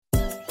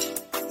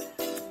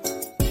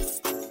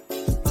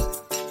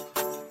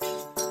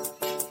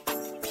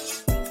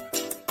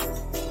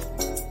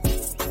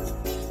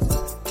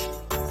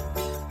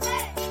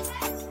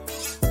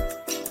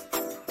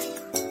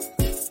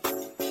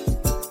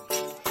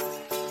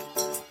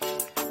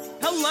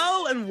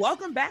and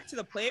welcome back to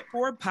the Play It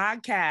Forward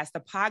podcast, the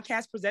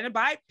podcast presented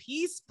by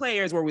Peace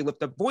Players, where we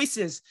lift up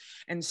voices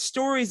and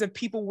stories of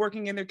people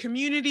working in their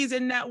communities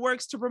and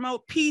networks to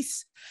promote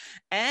peace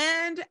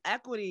and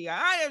equity.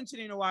 I am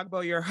Chiney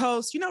Nwagbo, your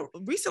host. You know,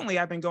 recently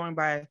I've been going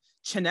by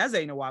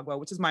Chineze Nwagbo,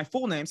 which is my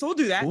full name. So we'll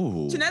do that.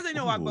 Chineze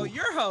Nwagbo,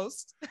 your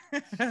host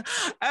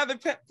of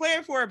the Play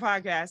It Forward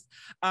podcast.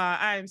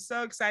 I am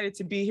so excited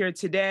to be here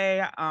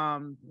today.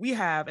 We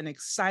have an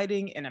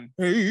exciting and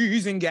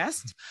amazing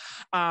guest.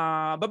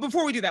 But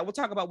before we do that, we'll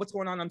talk about what's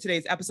going on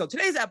today's episode.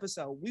 Today's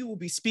episode, we will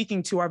be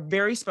speaking to our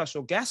very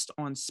special guest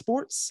on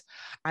sports,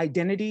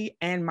 identity,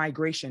 and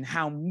migration,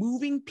 how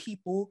moving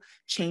people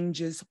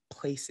changes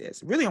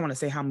places. Really, I want to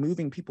say how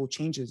moving people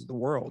changes the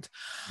world.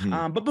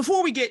 But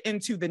before we get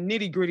into the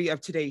nitty-gritty of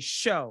today's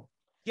show,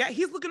 yeah,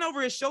 he's looking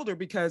over his shoulder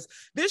because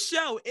this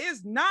show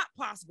is not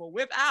possible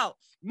without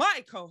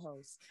my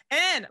co-host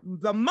and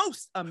the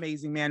most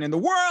amazing man in the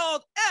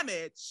world,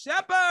 Emmett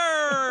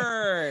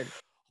Shepard.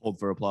 Hold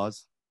for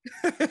applause.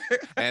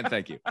 And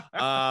thank you.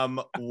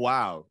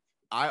 Wow.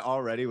 I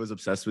already was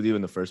obsessed with you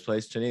in the first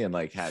place, Chinny, and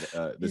like had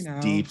this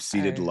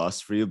deep-seated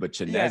lust for you, but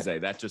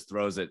Chineze, that just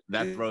throws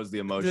the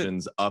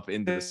emotions up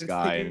into the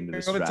sky and into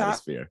the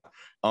stratosphere.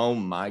 Oh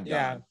my God.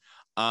 Yeah.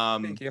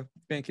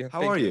 Thank you.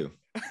 How are you?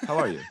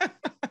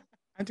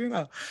 I'm doing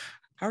well.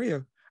 How are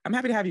you? I'm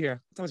happy to have you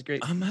here. It's always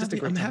great. I'm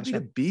happy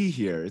to be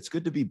here. It's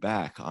good to be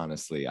back,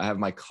 honestly. I have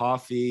my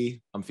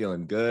coffee. I'm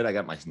feeling good. I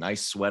got my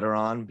nice sweater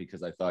on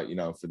because I thought,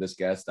 for this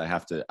guest, I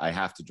have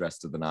to dress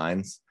to the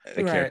nines.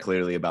 They care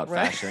clearly about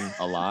fashion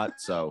a lot.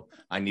 So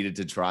I needed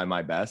to try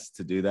my best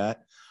to do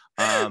that.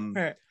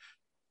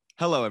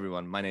 Hello,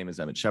 everyone. My name is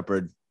Emmett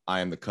Shepard. I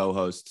am the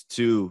co-host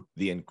to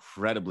the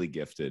incredibly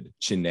gifted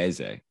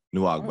Chineze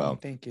Nwagbo. Oh,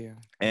 thank you.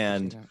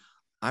 And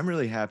I'm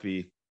really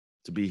happy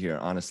to be here,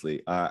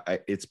 honestly.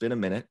 It's been a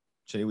minute,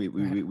 Chinny.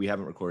 We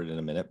haven't recorded in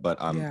a minute, but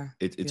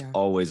it's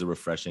always a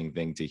refreshing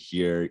thing to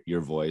hear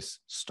your voice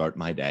start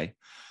my day.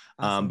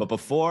 Awesome. But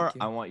before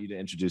I want you to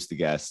introduce the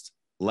guest,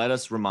 let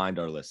us remind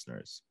our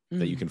listeners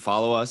that you can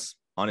follow us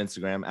on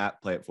Instagram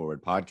at Play It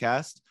Forward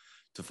Podcast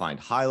to find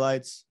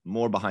highlights,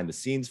 more behind the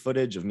scenes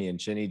footage of me and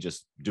Chinny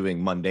just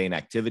doing mundane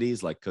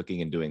activities like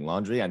cooking and doing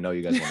laundry. I know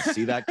you guys want to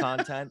see that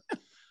content.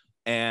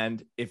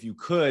 And if you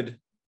could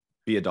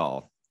be a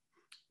doll,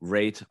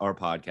 rate our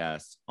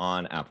podcast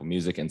on Apple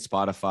Music and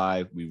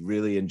Spotify. We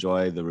really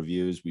enjoy the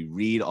reviews. We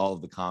read all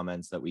of the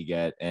comments that we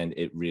get, and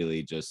it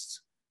really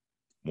just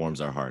warms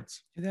our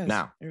hearts. It does.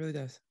 Now, it really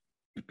does.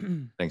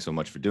 Thanks so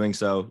much for doing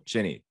so.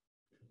 Chinny,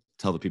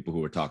 tell the people who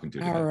we're talking to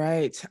today. All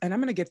right. And I'm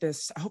going to get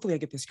this, hopefully I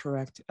get this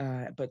correct,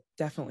 but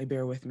definitely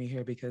bear with me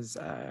here because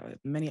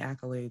many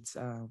accolades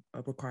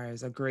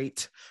requires a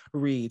great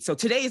read. So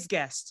today's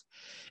guest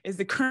is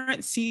the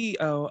current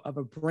CEO of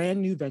a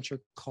brand new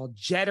venture called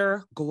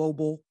Jetter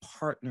Global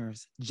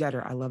Partners.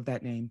 Jetter, I love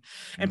that name,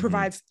 and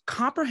provides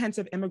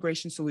comprehensive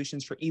immigration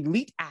solutions for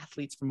elite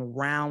athletes from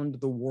around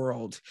the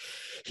world.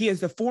 He is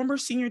the former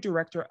senior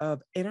director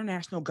of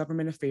international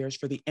government affairs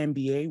for the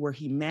NBA, where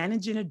he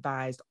managed and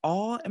advised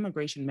all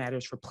immigration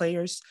matters for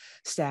players,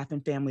 staff,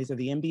 and families of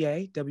the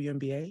NBA,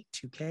 WNBA,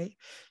 2K,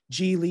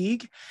 G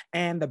League,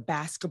 and the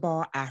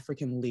Basketball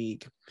African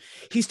League.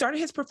 He started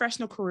his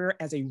professional career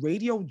as a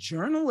radio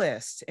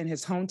journalist in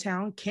his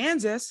hometown,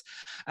 Kansas,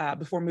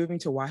 before moving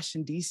to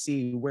Washington,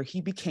 D.C., where he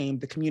became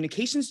the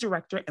communications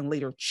director and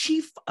later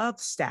chief of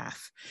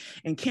staff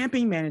and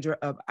campaign manager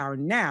of our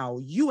now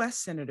U.S.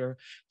 Senator,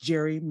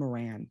 Jerry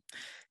Moran.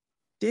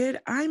 Did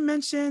I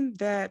mention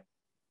that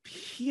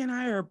he and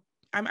I are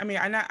I'm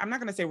not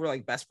going to say we're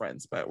like best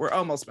friends, but we're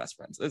almost best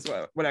friends is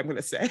what I'm going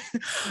to say.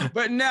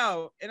 But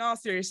no, in all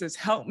seriousness,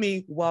 help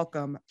me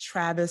welcome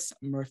Travis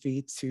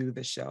Murphy to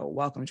the show.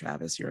 Welcome,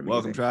 Travis. You're amazing.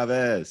 Welcome,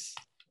 Travis.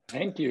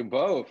 Thank you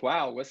both.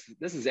 Wow,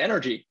 this is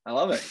energy. I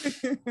love it.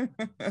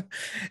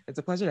 It's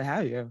a pleasure to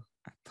have you.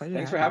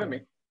 Thanks for having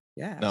me.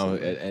 Yeah. No,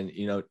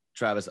 and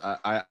Travis,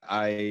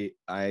 I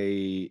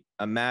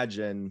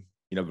imagine,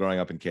 growing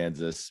up in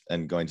Kansas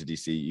and going to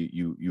DC,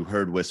 you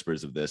heard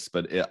whispers of this,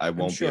 but I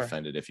won't be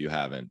offended if you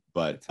haven't.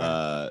 But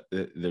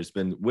there's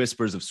been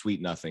whispers of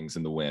sweet nothings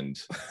in the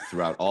wind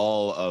throughout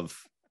all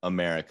of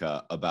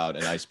America about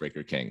an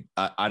icebreaker king.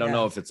 I don't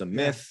know if it's a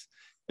myth,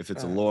 if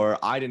it's a lore.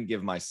 I didn't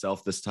give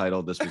myself this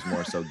title. This was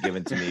more so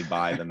given to me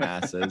by the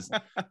masses.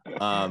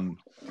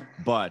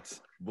 But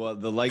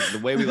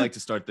the way we like to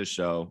start this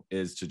show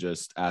is to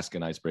just ask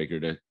an icebreaker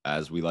to,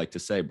 as we like to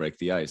say, break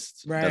the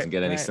ice. It doesn't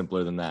get any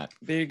simpler than that.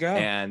 There you go.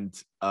 And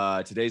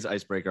today's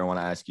icebreaker I want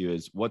to ask you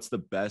is, what's the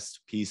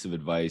best piece of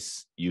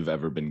advice you've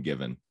ever been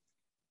given?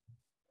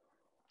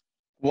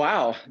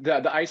 Wow,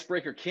 the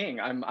icebreaker king.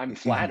 I'm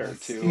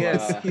flattered to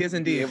he is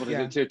indeed be able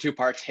to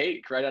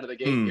partake right out of the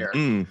gate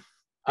here.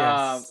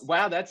 Yes.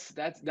 Wow, that's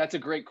a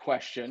great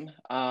question.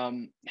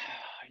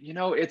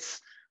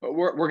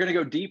 We're going to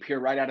go deep here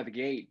right out of the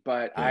gate,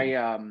 but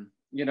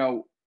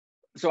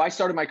so I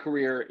started my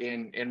career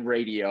in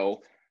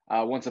radio.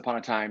 Once upon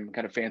a time,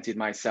 kind of fancied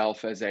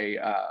myself as a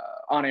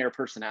on-air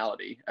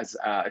personality, as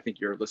I think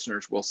your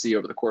listeners will see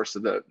over the course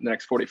of the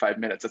next 45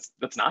 minutes.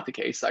 That's not the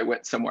case. I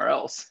went somewhere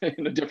else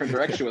in a different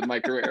direction with my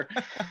career.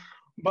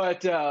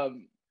 But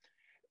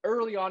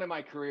early on in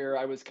my career,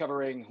 I was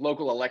covering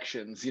local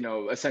elections,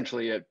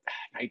 essentially at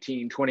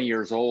 19, 20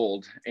 years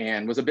old,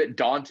 and was a bit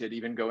daunted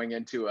even going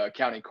into a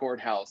county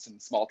courthouse in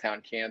small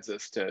town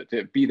Kansas to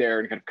be there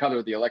and kind of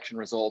cover the election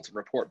results and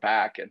report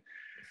back. And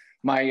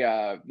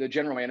the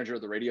general manager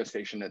of the radio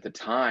station at the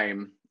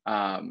time,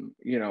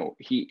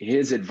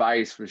 his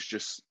advice was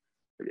just,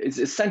 it's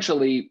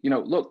essentially,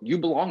 look, you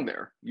belong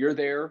there. You're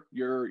there.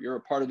 You're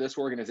a part of this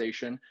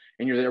organization,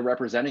 and you're there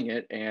representing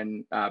it.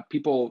 And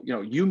people,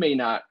 you may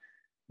not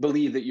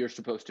believe that you're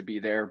supposed to be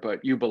there, but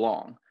you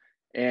belong.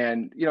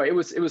 And it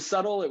was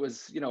subtle. It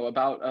was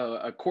about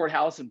a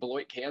courthouse in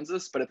Beloit,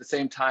 Kansas, but at the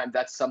same time,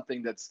 that's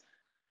something that's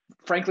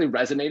frankly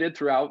resonated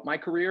throughout my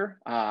career.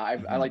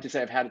 I like to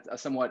say I've had a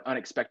somewhat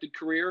unexpected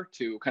career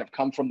to kind of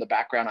come from the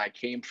background I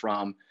came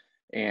from,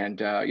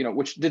 and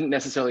which didn't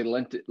necessarily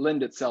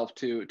lend itself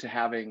to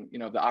having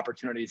the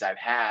opportunities I've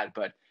had.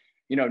 But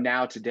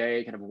now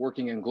today, kind of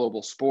working in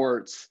global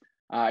sports,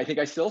 I think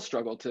I still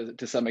struggle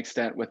to some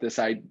extent with this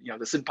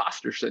this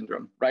imposter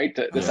syndrome, right?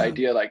 This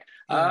idea like,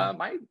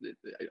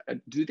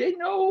 do they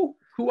know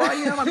who I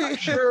am? I'm not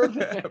sure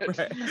that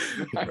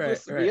I'm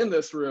supposed to be in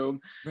this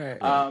room.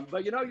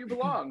 But you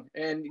belong.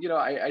 And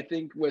I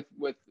think with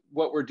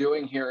what we're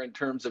doing here in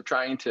terms of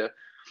trying to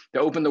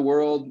open the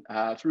world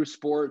through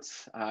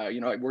sports, we're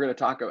going to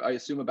talk, I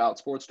assume, about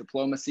sports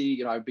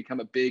diplomacy. I've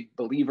become a big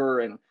believer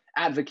and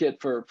advocate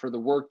for the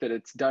work that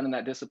it's done in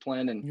that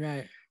discipline. And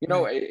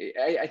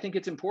I think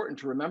it's important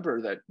to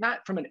remember that,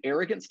 not from an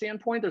arrogant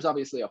standpoint, there's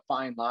obviously a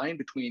fine line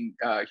between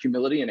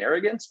humility and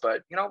arrogance,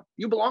 but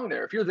you belong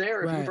there. If you're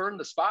there, if you've earned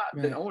the spot,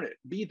 then own it,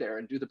 be there,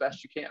 and do the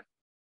best you can.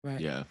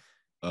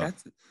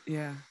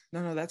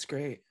 That's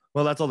great.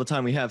 Well, that's all the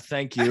time we have.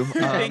 Thank you.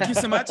 Thank you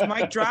so much.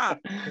 Mic drop.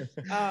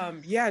 I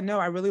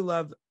really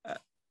love,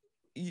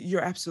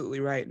 you're absolutely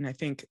right. And I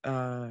think,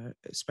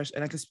 especially,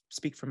 and I can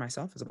speak for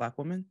myself as a Black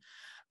woman,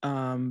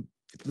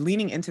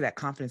 leaning into that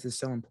confidence is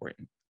so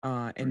important.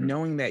 And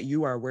knowing that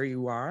you are where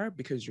you are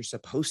because you're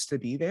supposed to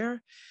be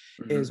there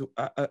is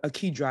a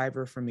key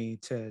driver for me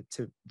to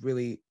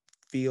really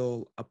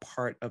feel a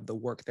part of the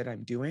work that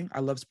I'm doing.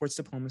 I love sports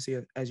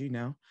diplomacy, as you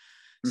know.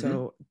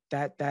 So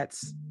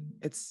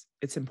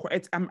it's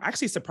important. I'm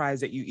actually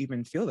surprised that you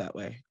even feel that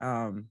way.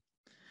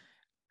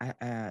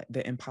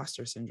 The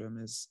imposter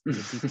syndrome is a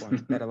deep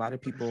one that a lot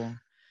of people,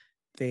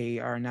 they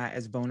are not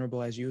as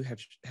vulnerable as you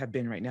have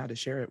been right now to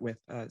share it with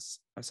us.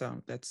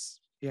 So that's,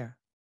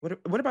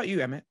 What about you,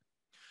 Emmett?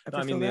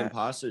 I mean,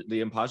 the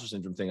imposter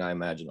syndrome thing, I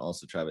imagine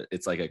also, Travis,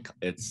 it's like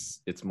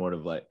it's more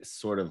of like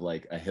sort of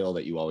like a hill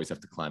that you always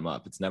have to climb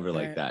up. It's never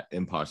like that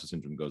imposter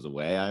syndrome goes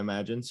away, I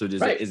imagine. So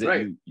is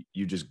it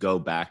you just go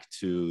back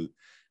to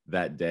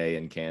that day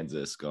in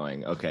Kansas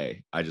going,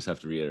 okay, I just have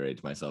to reiterate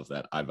to myself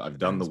that I've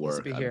done the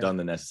work, I've done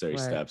the necessary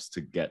steps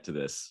to get to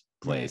this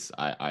place.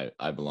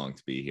 I belong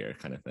to be here,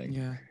 kind of thing.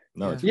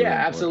 It's really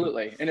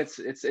absolutely. And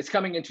it's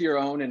coming into your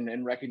own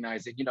and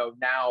recognizing,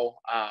 now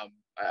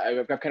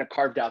I've kind of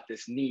carved out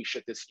this niche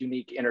at this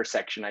unique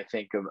intersection, I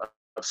think,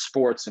 of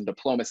sports and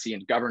diplomacy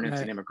and governance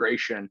and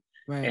immigration.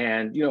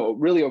 And,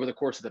 really over the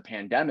course of the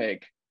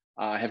pandemic,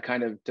 have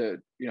kind of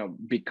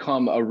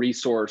become a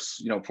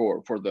resource,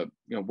 for the,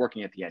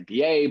 working at the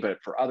NBA,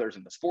 but for others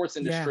in the sports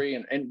industry,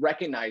 and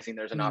recognizing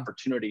there's an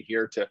opportunity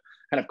here to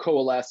kind of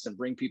coalesce and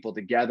bring people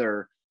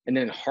together, and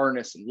then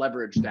harness and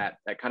leverage that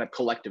kind of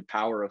collective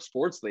power of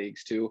sports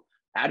leagues to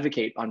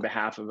advocate on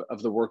behalf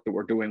of the work that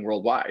we're doing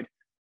worldwide.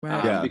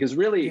 Because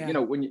really,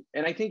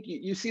 and I think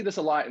you see this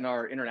a lot in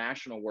our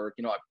international work,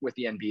 with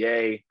the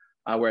NBA,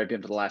 where I've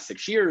been for the last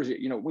 6 years,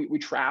 we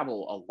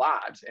travel a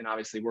lot, and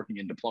obviously working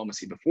in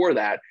diplomacy before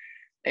that.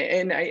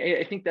 And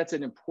I think that's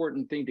an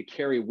important thing to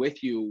carry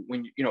with you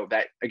when,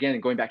 that, again,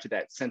 going back to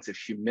that sense of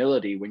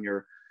humility, when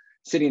you're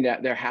sitting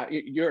there,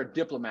 you're a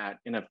diplomat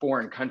in a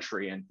foreign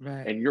country,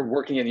 and you're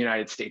working in the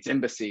United States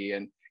Embassy,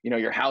 and,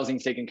 your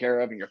housing's taken care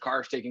of and your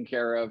car's taken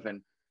care of.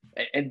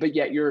 But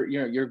yet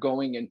you're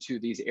going into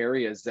these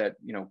areas that,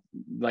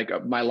 like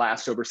my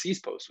last overseas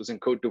post was in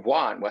Cote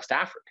d'Ivoire in West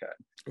Africa,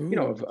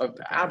 of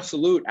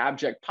absolute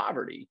abject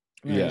poverty.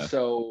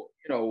 So,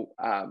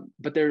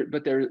 but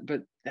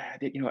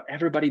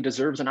everybody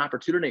deserves an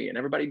opportunity, and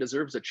everybody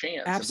deserves a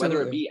chance. And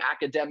whether it be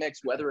academics,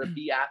 whether it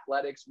be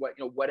athletics,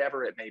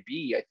 whatever it may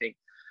be, I think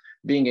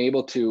being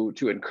able to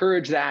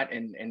encourage that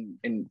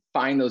and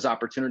find those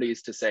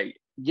opportunities to say,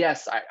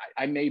 yes,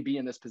 I may be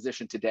in this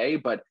position today,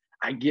 but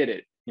I get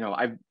it.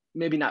 I've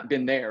maybe not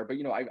been there, but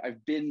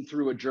I've been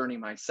through a journey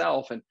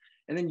myself, and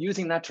then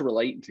using that to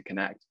relate and to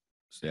connect.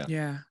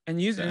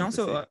 And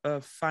also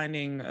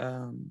finding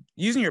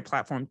using your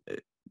platform.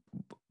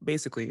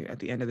 Basically, at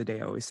the end of the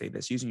day, I always say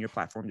this: using your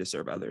platform to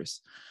serve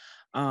others.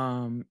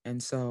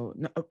 And so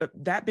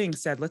that being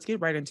said, let's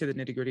get right into the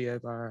nitty gritty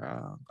of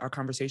our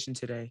conversation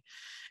today.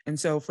 And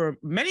so for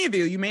many of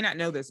you, you may not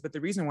know this, but the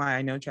reason why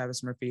I know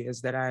Travis Murphy is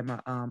that I'm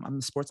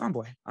a sports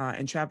envoy.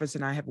 And Travis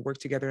and I have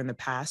worked together in the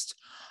past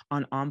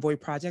on envoy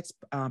projects,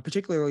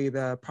 particularly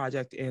the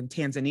project in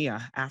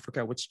Tanzania,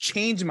 Africa, which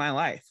changed my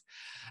life.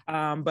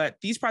 But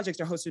these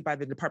projects are hosted by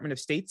the Department of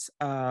State's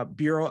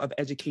Bureau of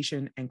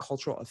Education and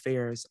Cultural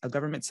Affairs, a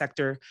government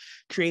sector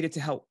created to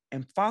help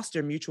and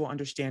foster mutual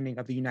understanding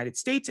of the United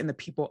States and the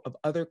people of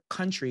other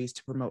countries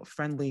to promote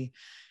friendly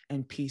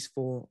and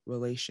peaceful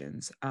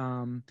relations.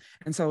 And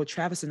so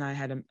Travis and I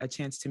had a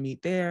chance to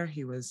meet there.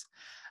 He was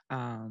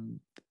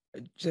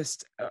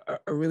just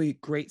a really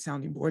great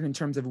sounding board in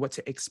terms of what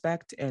to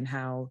expect and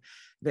how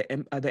the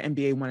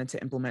NBA wanted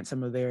to implement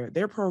some of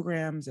their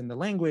programs and the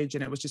language.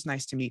 And it was just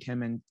nice to meet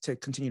him and to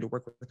continue to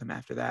work with him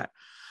after that.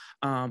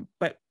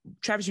 But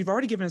Travis, you've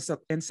already given us some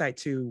insight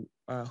to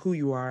who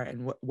you are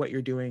and what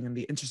you're doing and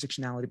the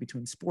intersectionality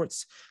between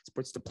sports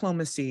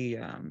diplomacy,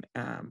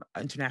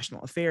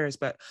 international affairs.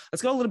 But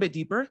let's go a little bit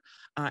deeper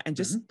and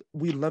just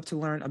we'd love to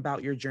learn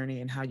about your journey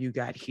and how you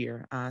got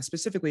here,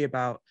 specifically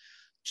about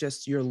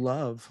just your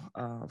love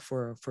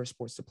for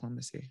sports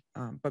diplomacy.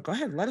 But go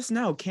ahead, let us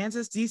know.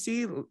 Kansas,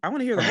 DC, I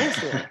want to hear the whole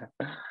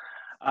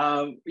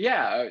story.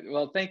 Yeah,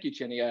 well, thank you,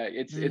 Chinny.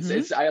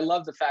 It's I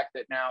love the fact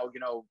that now,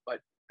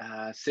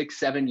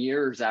 6-7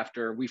 years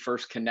after we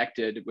first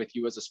connected with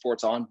you as a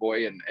sports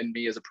envoy and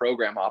me as a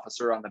program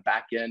officer on the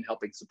back end,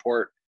 helping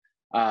support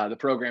the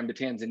program to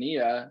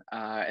Tanzania.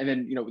 And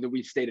then, that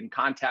we've stayed in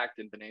contact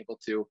and been able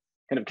to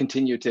kind of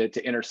continue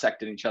to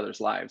intersect in each other's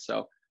lives.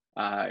 So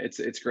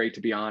it's great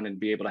to be on and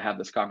be able to have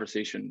this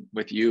conversation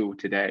with you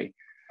today.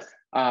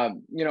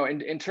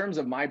 In terms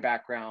of my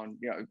background,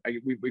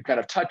 we've kind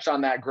of touched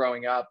on that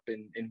growing up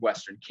in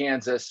Western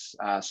Kansas,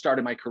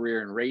 started my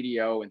career in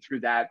radio, and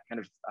through that kind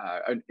of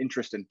an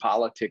interest in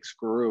politics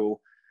grew.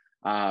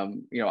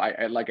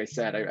 Like I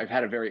said, I've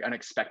had a very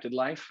unexpected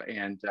life,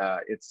 and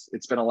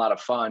it's been a lot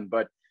of fun.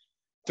 But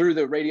through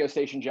the radio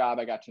station job,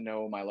 I got to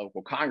know my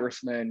local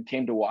congressman,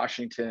 came to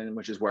Washington,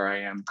 which is where I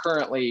am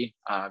currently.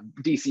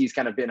 DC's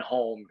kind of been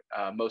home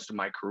most of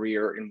my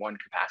career in one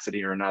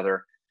capacity or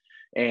another.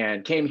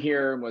 And came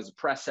here and was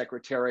press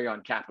secretary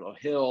on Capitol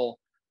Hill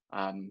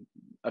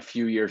a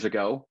few years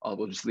ago.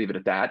 We'll just leave it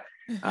at that.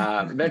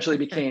 Eventually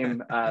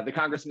became the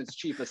congressman's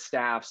chief of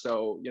staff.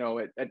 So,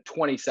 at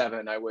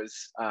 27, I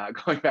was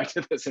going back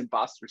to this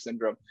imposter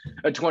syndrome.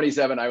 At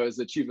 27, I was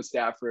the chief of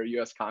staff for a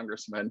U.S.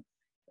 congressman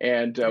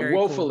and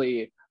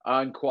woefully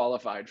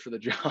unqualified for the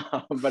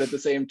job. But at the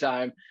same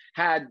time,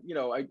 had,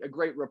 a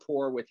great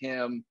rapport with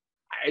him.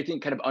 I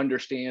think kind of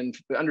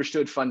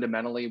understood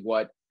fundamentally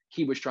what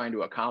he was trying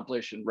to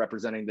accomplish and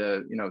representing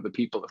the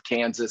people of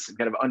Kansas, and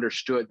kind of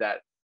understood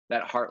that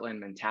heartland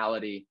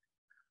mentality.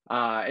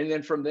 And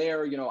then from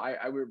there,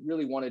 I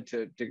really wanted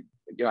to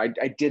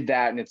I did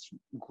that, and it's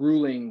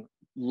grueling,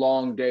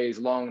 long days,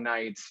 long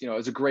nights. It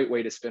was a great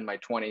way to spend my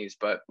 20s,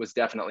 but was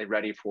definitely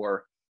ready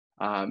for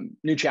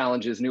new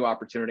challenges, new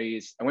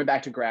opportunities. I went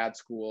back to grad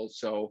school.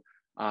 So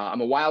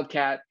I'm a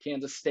Wildcat,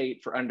 Kansas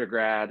State for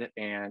undergrad,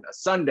 and a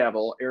Sun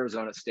Devil,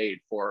 Arizona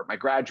State for my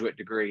graduate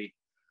degree.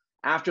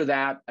 After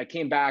that, I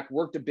came back,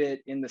 worked a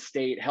bit in the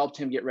state, helped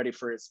him get ready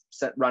for his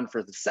run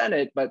for the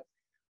Senate, but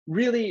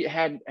really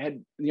had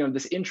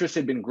this interest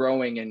had been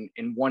growing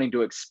in wanting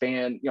to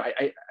expand.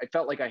 I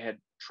felt like I had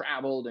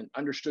traveled and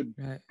understood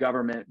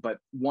government, but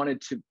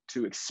wanted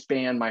to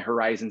expand my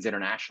horizons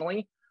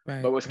internationally.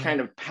 But was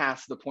kind of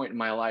past the point in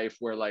my life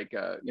where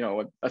a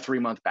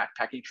 3-month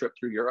backpacking trip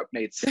through Europe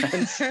made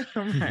sense.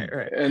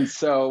 And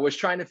so was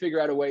trying to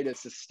figure out a way to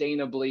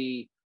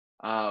sustainably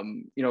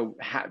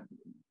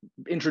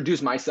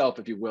introduce myself,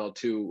 if you will,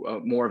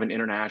 to more of an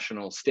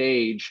international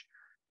stage.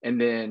 And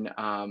then,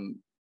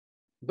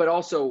 but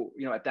also,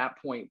 at that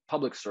point,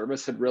 public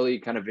service had really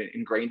kind of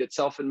ingrained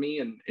itself in me.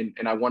 And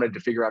I wanted to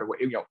figure out a way,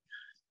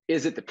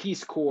 is it the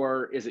Peace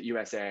Corps? Is it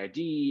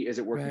USAID? Is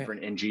it working for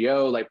an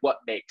NGO? Like, what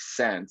makes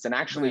sense? And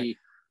actually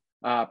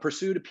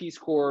pursued a Peace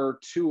Corps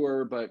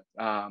tour, but,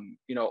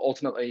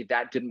 ultimately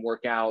that didn't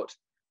work out.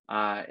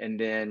 And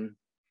then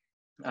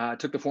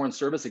took the Foreign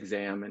Service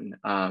exam, and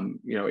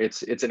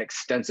it's an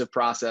extensive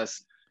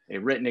process, a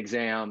written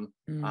exam,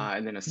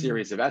 and then a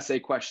series of essay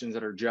questions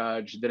that are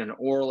judged, then an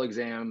oral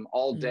exam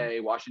all day,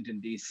 Washington,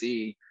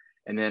 D.C.,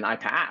 and then I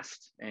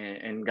passed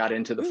and got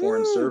into the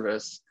Foreign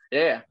Service.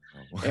 Yeah.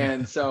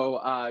 And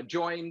so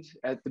joined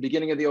at the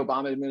beginning of the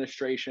Obama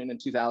administration in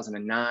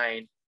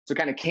 2009. So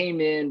kind of came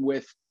in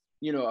with,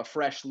 a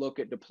fresh look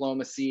at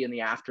diplomacy in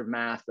the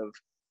aftermath of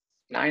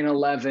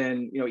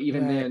 9/11,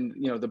 even then,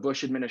 the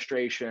Bush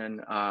administration,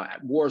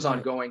 wars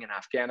ongoing in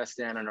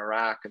Afghanistan and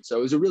Iraq. And so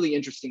it was a really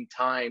interesting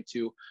time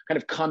to kind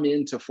of come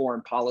into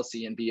foreign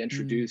policy and be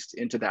introduced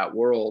into that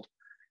world.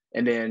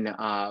 And then,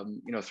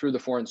 through the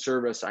Foreign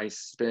Service, I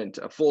spent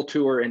a full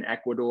tour in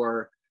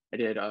Ecuador. I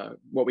did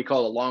what we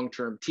call a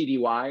long-term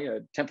TDY,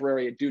 a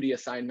temporary duty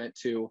assignment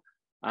to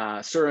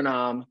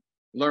Suriname,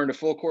 learned a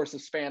full course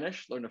of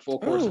Spanish, learned a full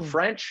course of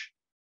French,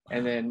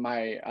 And then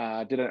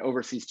my did an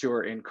overseas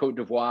tour in Cote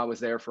d'Ivoire, was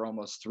there for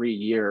almost 3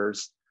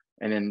 years.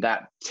 And then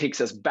that takes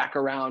us back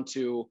around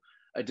to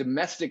a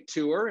domestic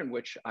tour in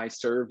which I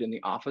served in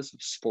the Office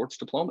of Sports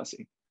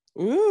Diplomacy.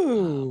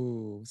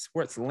 Ooh, wow.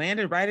 Sports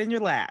landed right in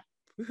your lap.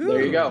 Woo-hoo.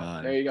 There you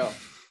go. There you go.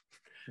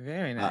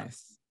 Very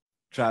nice.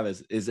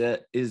 Travis,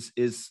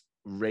 is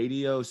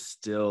radio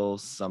still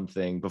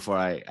something, before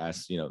I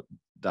ask,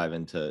 dive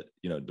into,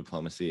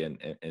 diplomacy and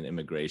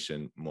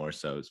immigration more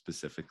so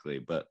specifically,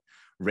 but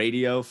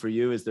radio for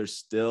you, is there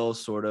still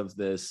sort of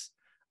this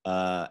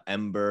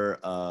ember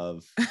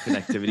of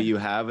connectivity you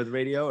have with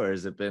radio, or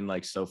has it been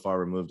like so far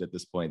removed at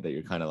this point that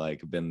you're kind of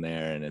like been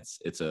there and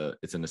it's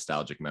a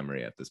nostalgic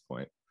memory at this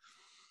point?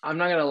 I'm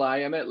not gonna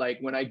lie, Emmett. Like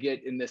when I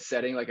get in this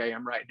setting, like I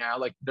am right now,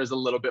 like there's a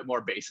little bit more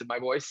bass in my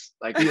voice.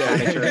 Like it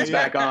kind of turns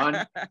back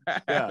on.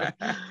 Yeah.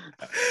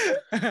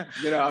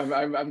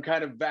 I'm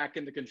kind of back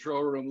in the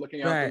control room,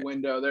 looking out the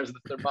window. There's the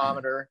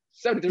thermometer,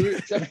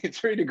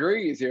 73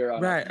 degrees here.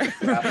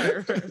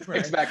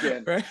 Kicks back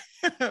in. Right.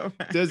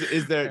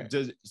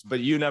 But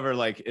you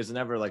never is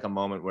never like a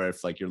moment where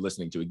if like you're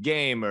listening to a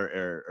game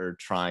or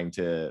trying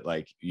to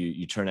like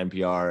you turn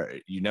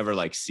NPR, you never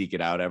like seek it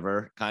out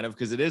ever, kind of,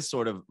 because it is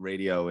sort of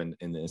radio in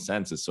a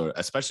sense, is sort of,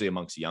 especially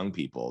amongst young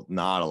people,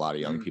 not a lot of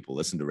young people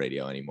listen to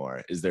radio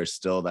anymore. Is there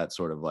still that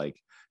sort of like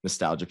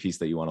nostalgia piece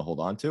that you want to hold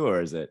on to,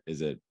 or is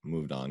it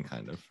moved on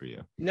kind of for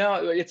you?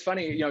 No, it's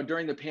funny,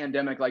 during the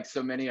pandemic, like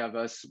so many of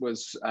us,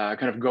 was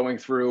kind of going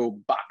through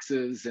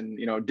boxes and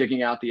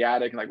digging out the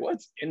attic and like,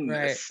 what's in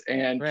this,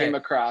 and came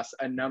across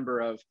a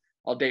number of,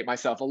 I'll date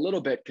myself a little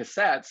bit,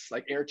 cassettes,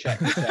 like air check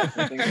cassettes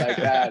and things like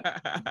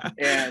that.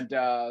 And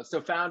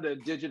so found a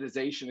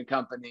digitization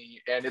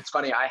company. And it's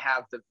funny, I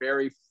have the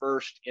very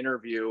first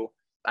interview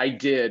I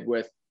did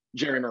with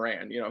Jerry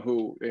Moran,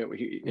 who,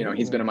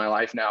 he's been in my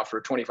life now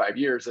for 25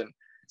 years. And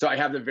so I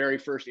have the very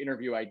first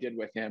interview I did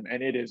with him,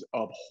 and it is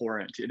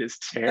abhorrent. It is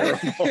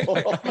terrible.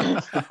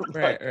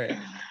 Right.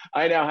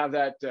 I now have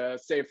that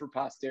saved for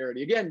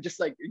posterity. Again, just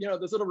like,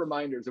 those little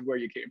reminders of where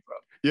you came from.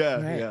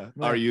 Yeah.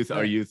 Our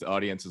youth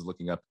audience is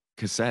looking up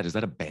cassette. Is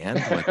that a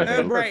band?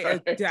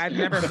 Right. I've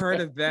never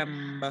heard of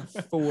them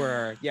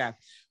before. Yeah.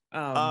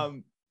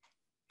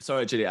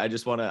 Sorry, Chidi, I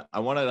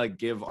want to like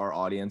give our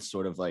audience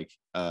sort of like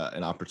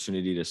an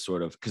opportunity to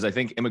sort of, because I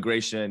think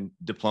immigration,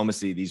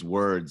 diplomacy, these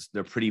words,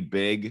 they're pretty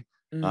big.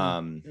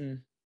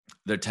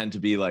 They tend to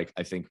be like,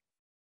 I think,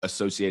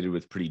 associated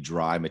with pretty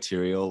dry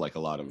material, like a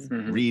lot of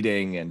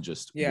reading and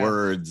just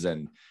words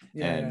and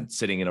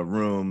sitting in a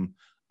room.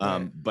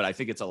 But I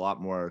think it's a lot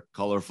more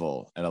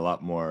colorful and a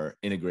lot more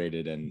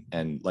integrated.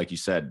 And like you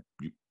said,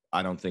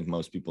 I don't think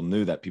most people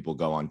knew that people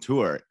go on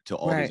tour to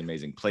all these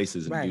amazing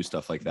places and do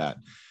stuff like that.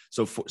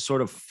 So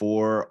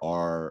for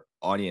our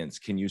audience,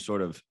 can you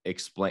sort of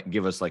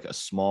give us like a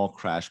small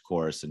crash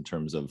course in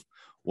terms of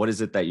what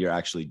is it that you're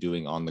actually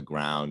doing on the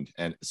ground,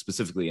 and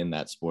specifically in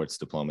that sports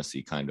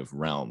diplomacy kind of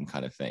realm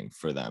kind of thing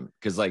for them?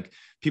 Because like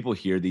people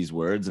hear these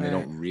words and they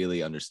don't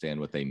really understand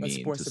what they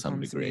mean to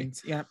some degree.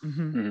 Means. Yeah.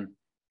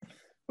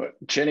 But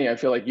Chinny, I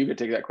feel like you could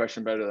take that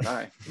question better than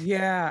I.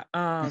 Yeah.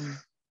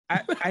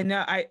 I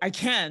know I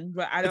can,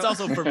 but I don't. It's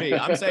also for me.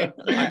 I'm saying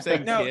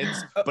no,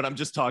 kids, but I'm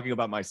just talking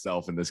about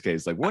myself in this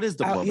case. Like, what does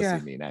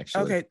diplomacy mean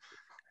actually? Okay.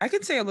 I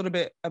can say a little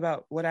bit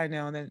about what I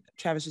know, and then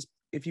Travis, just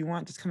if you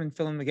want, just come and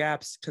fill in the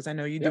gaps, because I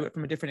know you do it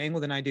from a different angle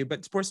than I do.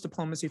 But sports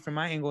diplomacy, from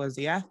my angle as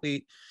the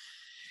athlete,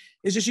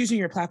 is just using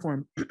your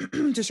platform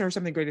to serve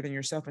something greater than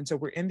yourself. And so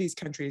we're in these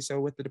countries. So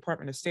with the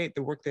Department of State,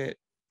 the work that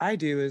I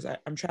do is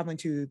I'm traveling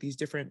to these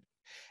different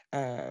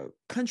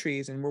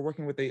countries, and we're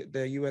working with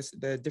the U.S.,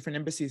 the different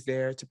embassies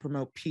there to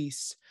promote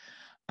peace,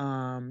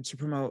 to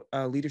promote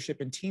leadership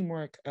and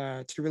teamwork,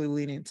 to really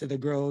lean into the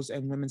girls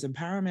and women's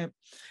empowerment,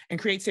 and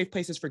create safe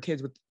places for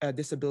kids with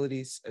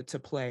disabilities to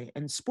play.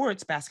 And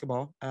sports,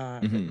 basketball,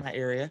 in my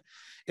area,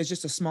 is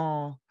just a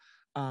small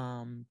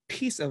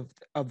piece of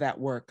that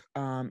work.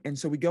 And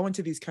so we go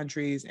into these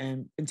countries,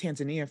 and in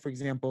Tanzania, for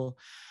example,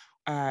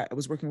 I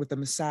was working with the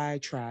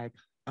Maasai tribe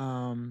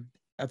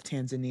of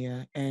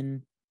Tanzania.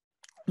 And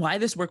why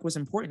this work was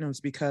important was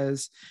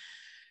because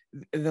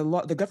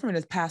the government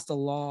has passed a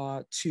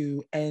law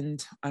to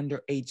end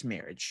underage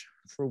marriage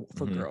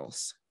for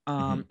girls.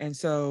 And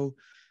so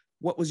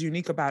what was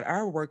unique about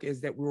our work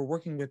is that we were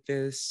working with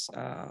this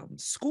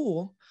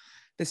school,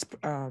 this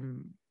I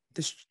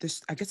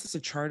guess it's a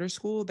charter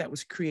school that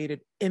was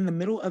created in the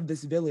middle of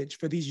this village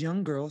for these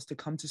young girls to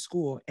come to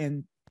school.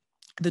 And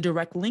the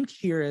direct link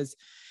here is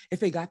if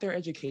they got their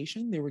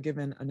education, they were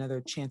given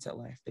another chance at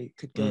life. They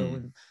could go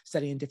and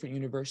study in different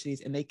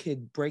universities, and they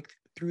could break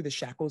through the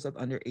shackles of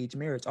underage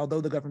marriage. Although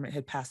the government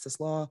had passed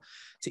this law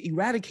to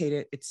eradicate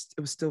it, it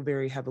was still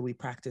very heavily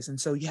practiced. And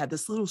so you had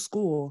this little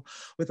school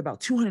with about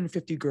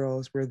 250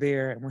 girls were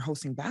there, and we're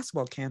hosting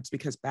basketball camps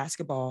because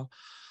basketball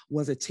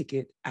was a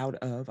ticket out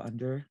of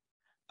underaged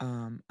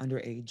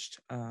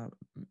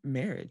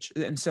marriage.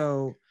 And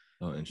so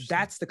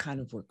that's the kind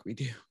of work we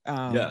do.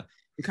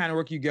 the kind of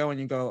work you go and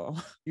you go,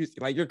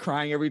 oh, you're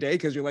crying every day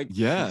because you're like,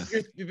 Yeah.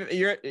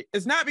 you're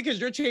it's not because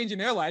you're changing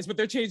their lives, but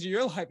they're changing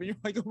your life, and you're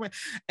like, oh my,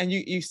 and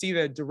you see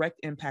the direct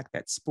impact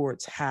that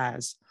sports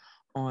has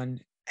on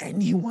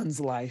anyone's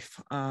life,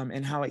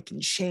 and how it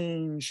can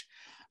change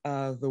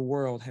the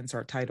world. Hence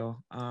our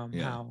title.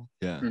 How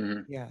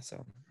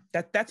so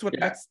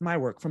that's my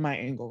work from my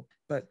angle.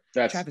 But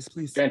that's Travis,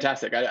 please.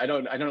 Fantastic. I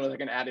don't know if I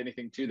can add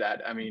anything to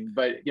that. I mean,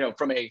 but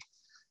from a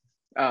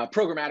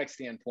programmatic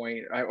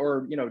standpoint,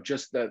 or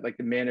just the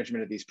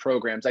management of these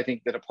programs, I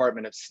think the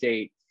Department of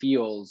State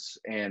feels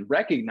and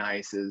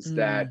recognizes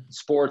that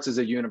sports is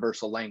a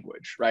universal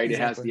language, right?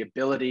 Exactly. It has the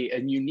ability, a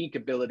unique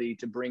ability,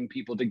 to bring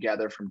people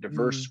together from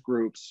diverse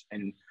groups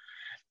and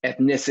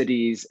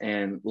ethnicities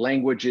and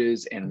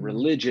languages and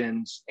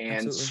religions, and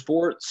Absolutely.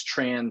 Sports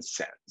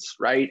transcends,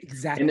 right?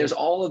 Exactly. And there's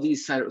all of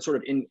these sort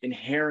of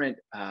inherent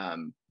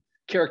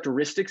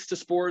characteristics to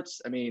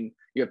sports. I mean,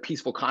 you have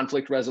peaceful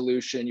conflict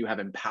resolution, you have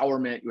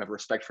empowerment, you have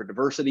respect for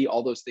diversity,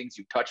 all those things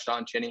you touched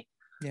on, Chinny.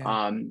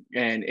 Yeah.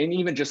 And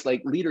even just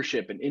like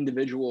leadership and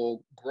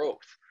individual growth.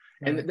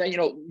 Right. And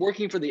then,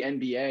 working for the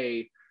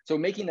NBA, so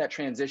making that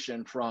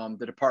transition from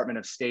the Department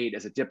of State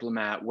as a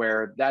diplomat,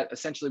 where that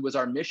essentially was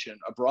our mission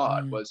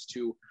abroad, was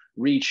to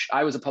reach,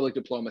 I was a public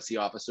diplomacy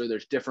officer.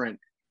 There's different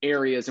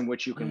areas in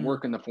which you can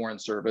work in the Foreign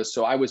Service.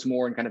 So I was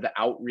more in kind of the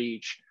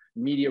outreach,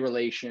 media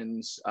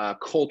relations,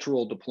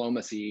 cultural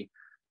diplomacy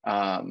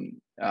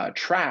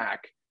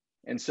track.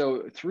 And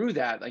so through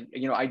that,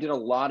 I did a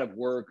lot of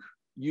work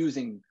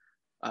using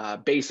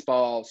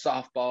baseball,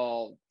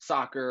 softball,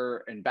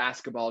 soccer, and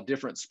basketball,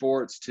 different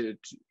sports to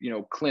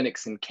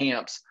clinics and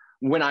camps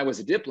when I was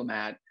a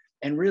diplomat,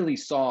 and really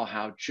saw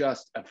how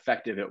just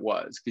effective it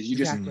was. Because you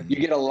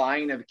get a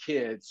line of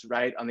kids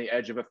right on the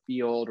edge of a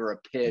field or a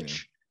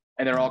pitch,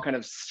 and they're all kind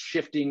of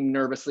shifting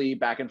nervously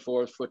back and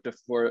forth, foot to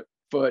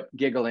foot,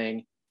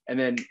 giggling. And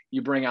then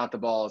you bring out the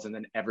balls, and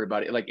then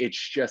everybody,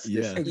 it's just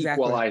this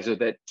equalizer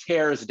that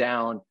tears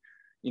down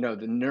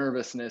the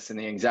nervousness and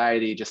the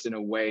anxiety just in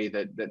a way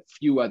that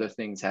few other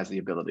things has the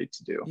ability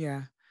to do.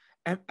 Yeah.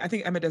 And I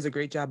think Emmett does a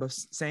great job of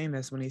saying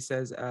this when he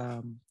says,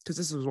 because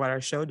this is what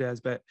our show does,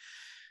 but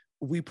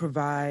we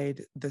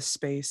provide the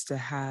space to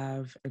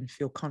have and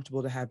feel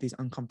comfortable to have these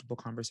uncomfortable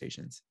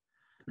conversations.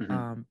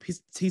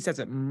 He says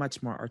it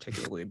much more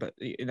articulately, but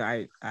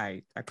I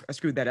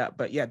screwed that up.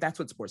 But yeah, that's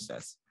what sports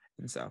does.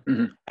 And so, I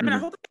mean, I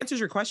hope it answers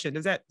your question.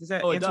 Does that?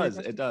 Oh, it does.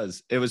 It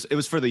does. It was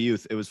for the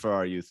youth. It was for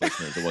our youth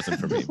listeners. It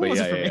wasn't for me. But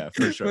yeah,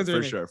 for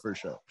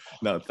sure.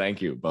 No,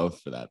 thank you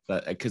both for that.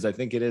 Because I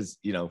think it is,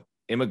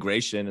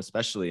 immigration,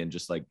 especially, and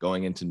just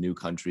going into new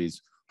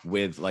countries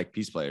with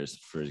peace players,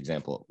 for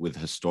example, with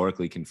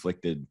historically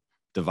conflicted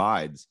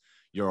divides,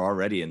 you're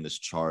already in this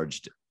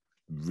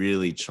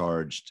really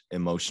charged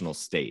emotional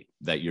state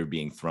that you're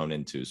being thrown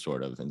into,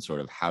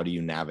 and how do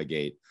you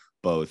navigate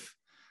both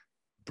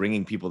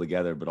bringing people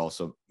together, but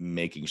also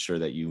making sure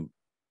that you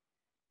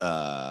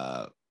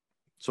balance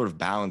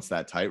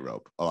that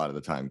tightrope a lot of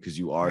the time, because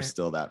you are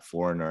still that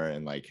foreigner,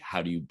 and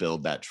how do you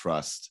build that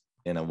trust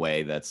in a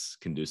way that's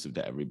conducive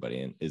to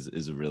everybody, and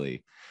is a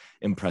really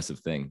impressive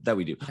thing that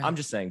we do. I'm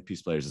just saying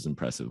Peace Players is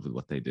impressive with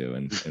what they do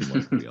and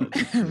what we all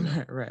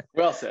do. Right.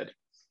 Well said.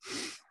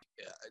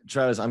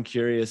 Travis, I'm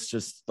curious,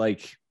 just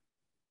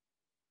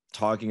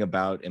talking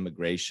about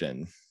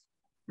immigration.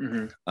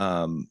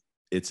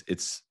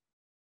 It's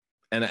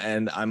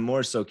and I'm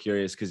more so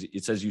curious because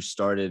it says you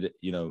started,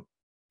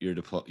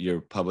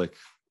 your public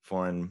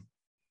foreign,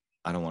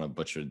 I don't want to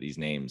butcher these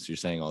names. You're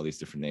saying all these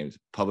different names.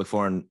 Public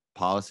foreign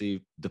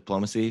policy,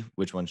 diplomacy.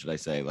 Which one should I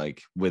say?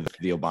 With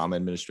the Obama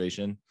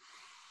administration?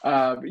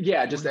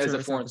 Just as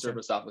a foreign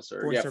service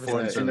officer.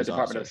 In the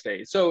Department of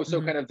State. So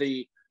kind of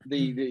the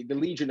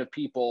legion of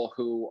people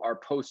who are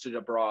posted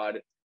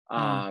abroad,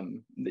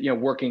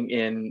 working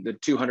in the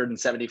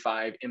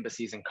 275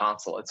 embassies and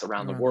consulates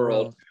around the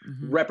world,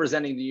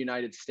 representing the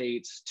United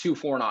States to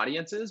foreign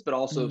audiences, but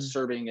also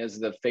serving as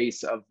the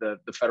face of the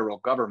federal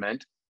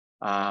government,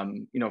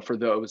 for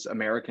those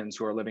Americans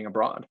who are living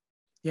abroad.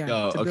 Yeah.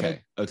 Oh,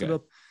 okay. To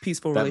build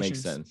peaceful that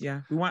relations. Makes sense.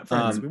 Yeah. We want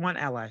friends. We want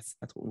allies.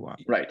 That's what we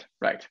want.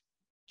 Right.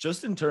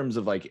 Just in terms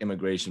of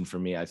immigration, for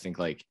me, I think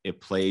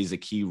it plays a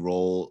key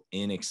role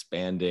in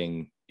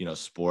expanding,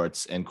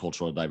 sports and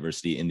cultural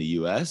diversity in the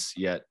US.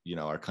 Yet,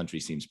 our country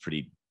seems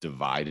pretty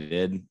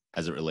divided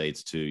as it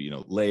relates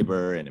to,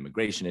 labor and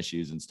immigration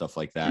issues and stuff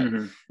like that.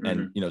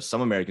 And,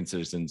 some American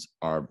citizens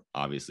are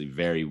obviously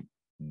very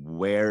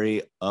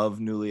wary of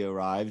newly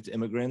arrived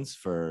immigrants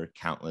for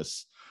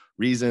countless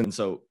reasons.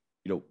 So,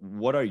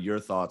 what are your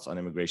thoughts on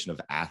immigration of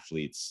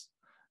athletes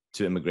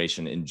to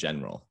immigration in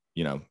general?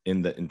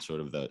 In sort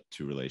of the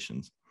two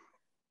relations.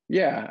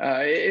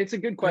 Yeah, it's a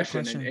good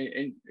question.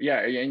 And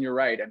you're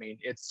right. I mean,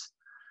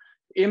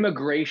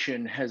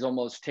 immigration has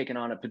almost taken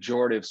on a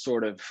pejorative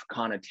sort of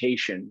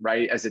connotation,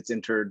 right, as it's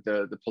entered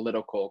the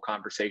political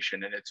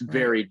conversation, and it's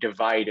very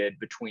divided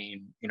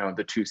between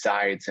the two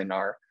sides in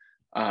our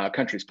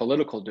country's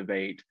political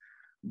debate.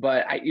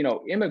 But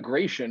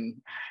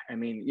immigration, I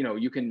mean,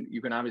 you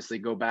can obviously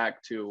go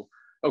back to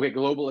okay,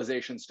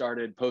 globalization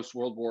started post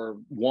World War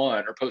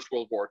I or post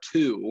World War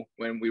II,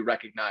 when we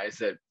recognized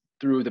that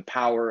through the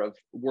power of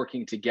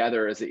working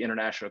together as the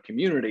international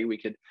community, we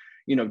could,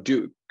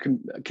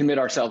 commit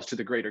ourselves to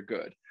the greater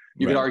good.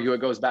 You could argue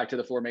it goes back to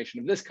the formation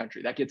of this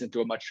country. That gets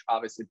into a much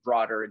obviously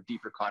broader and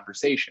deeper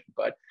conversation.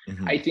 But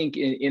I think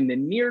in the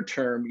near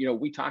term,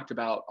 we talked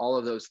about all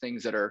of those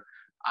things that are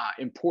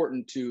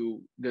important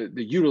to the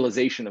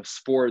utilization of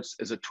sports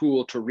as a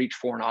tool to reach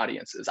foreign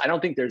audiences. I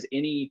don't think there's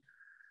any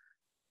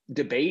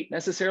debate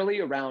necessarily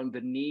around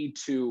the need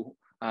to,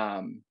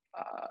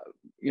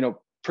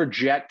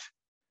 project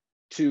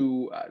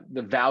to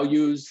the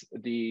values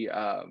of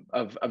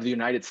the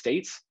United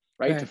States,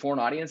 right, to foreign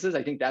audiences.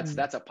 I think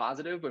that's a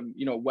positive. And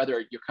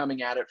whether you're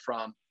coming at it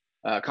from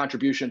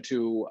contribution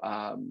to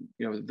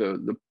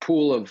the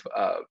pool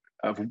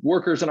of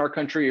workers in our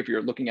country, if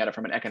you're looking at it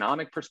from an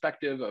economic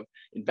perspective of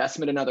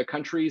investment in other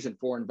countries and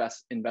foreign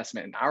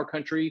investment in our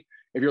country,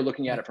 if you're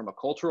looking at it from a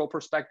cultural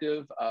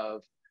perspective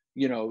of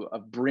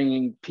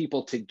bringing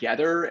people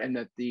together, and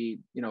that the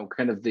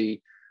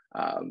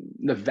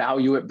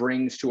value it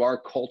brings to our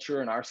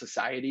culture and our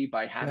society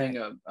by having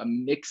a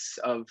mix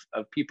of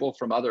people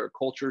from other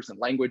cultures and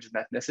languages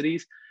and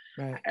ethnicities.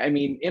 I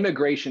mean,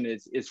 immigration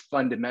is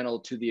fundamental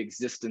to the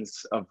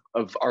existence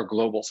of our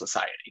global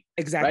society.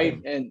 Exactly.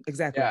 Right. And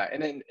exactly. Yeah.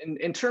 And then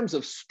in terms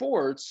of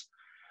sports,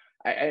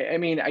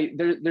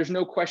 there's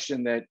no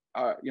question that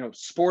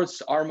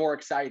sports are more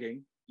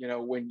exciting,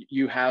 when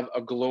you have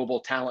a global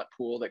talent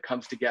pool that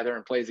comes together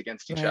and plays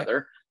against each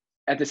other.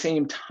 At the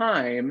same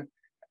time,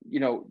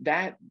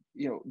 that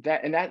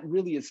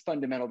really is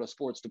fundamental to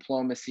sports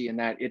diplomacy, in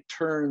that it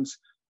turns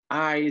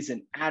eyes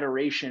and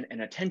adoration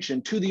and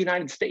attention to the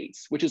United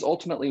States, which is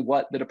ultimately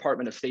what the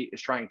Department of State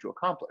is trying to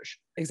accomplish.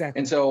 Exactly.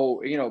 And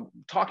so,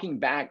 talking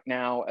back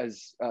now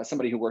as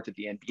somebody who worked at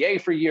the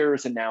NBA for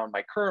years, and now in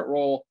my current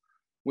role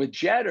with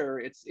Jetter,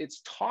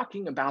 it's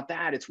talking about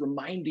that. It's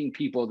reminding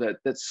people that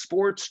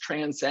sports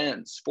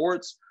transcends,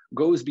 sports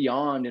goes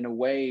beyond in a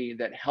way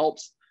that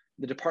helps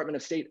the Department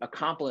of State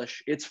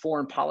accomplish its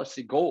foreign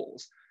policy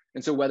goals.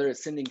 And so whether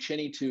it's sending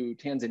Chinny to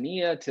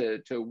Tanzania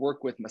to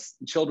work with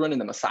children in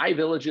the Maasai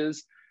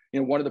villages,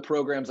 one of the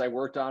programs I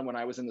worked on when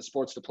I was in the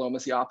sports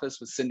diplomacy office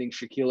was sending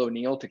Shaquille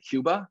O'Neal to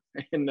Cuba.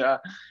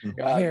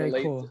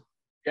 Very cool.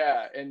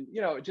 Yeah, and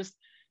just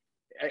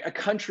a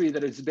country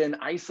that has been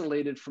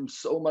isolated from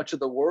so much of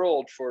the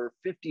world for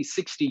 50,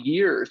 60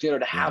 years, to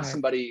have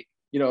somebody,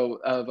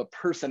 of a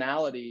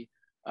personality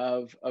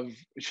of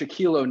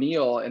Shaquille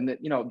O'Neal, and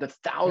that, the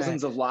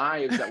thousands of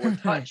lives that were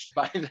touched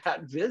by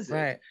that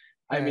visit.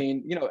 I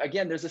mean,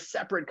 again, there's a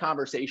separate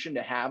conversation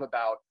to have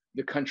about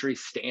the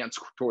country's stance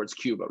towards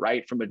Cuba,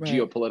 right, from a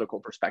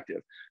geopolitical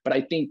perspective. But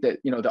I think that,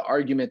 the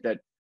argument that,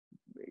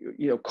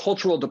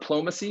 cultural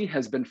diplomacy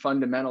has been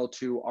fundamental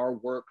to our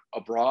work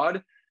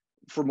abroad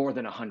for more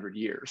than 100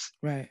 years.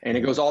 And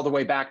it goes all the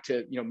way back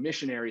to,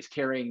 missionaries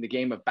carrying the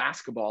game of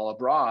basketball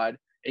abroad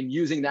and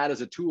using that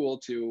as a tool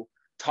to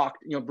talk,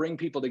 bring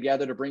people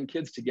together, to bring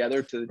kids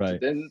together, to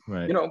then,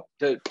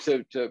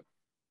 to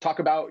talk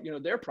about,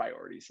 their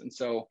priorities. And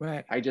so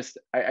I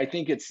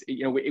think it's,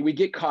 we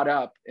get caught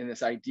up in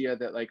this idea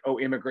that, like, oh,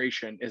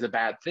 immigration is a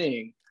bad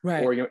thing,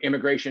 or,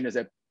 immigration is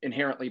a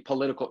inherently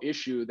political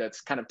issue that's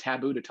kind of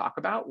taboo to talk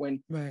about,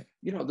 when,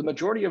 the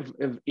majority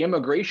of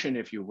immigration,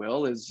 if you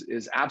will,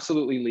 is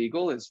absolutely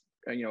legal, is,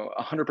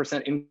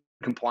 100% in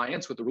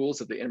compliance with the rules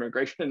of the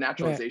Immigration and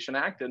Naturalization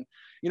Act, and,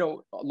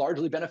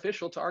 largely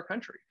beneficial to our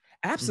country.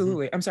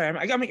 Absolutely. I'm sorry.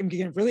 I'm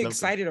getting really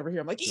excited over here.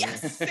 I'm like,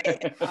 yes,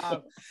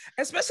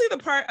 especially the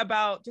part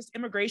about just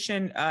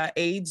immigration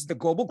aids the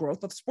global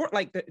growth of sport.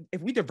 Like, if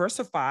we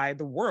diversify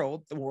the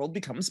world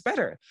becomes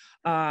better.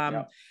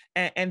 And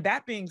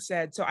that being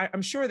said, so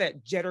I'm sure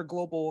that Jetter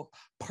Global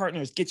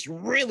Partners gets you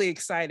really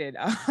excited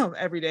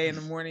every day in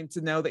the morning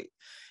to know that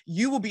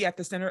you will be at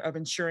the center of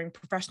ensuring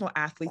professional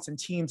athletes and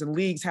teams and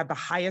leagues have the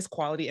highest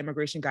quality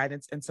immigration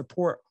guidance and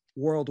support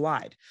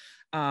worldwide.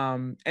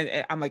 And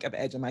I'm like at the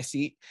edge of my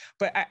seat.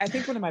 But I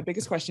think one of my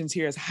biggest questions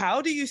here is,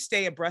 how do you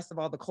stay abreast of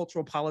all the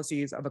cultural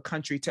policies of a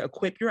country to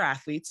equip your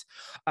athletes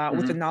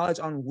with the knowledge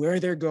on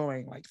where they're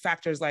going? Like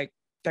factors like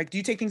do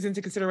you take things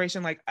into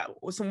consideration? Like,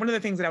 so one of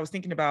the things that I was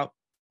thinking about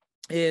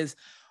is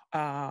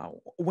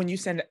when you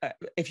send,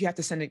 if you have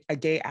to send a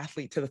gay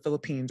athlete to the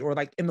Philippines, or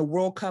like in the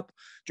World Cup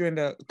during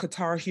the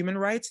Qatar human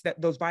rights, that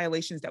those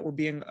violations that were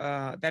being,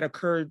 that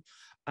occurred,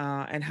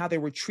 and how they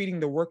were treating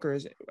the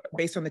workers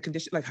based on the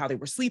condition, like how they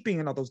were sleeping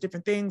and all those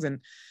different things. And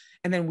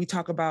then we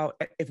talk about,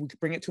 if we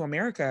bring it to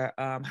America,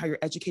 how you're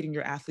educating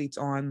your athletes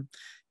on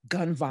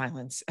gun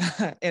violence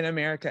in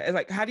America.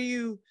 Like, how do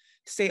you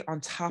stay on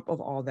top of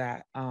all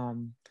that,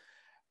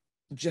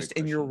 just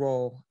in your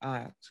role?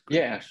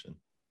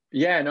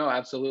 Yeah, no,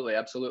 absolutely.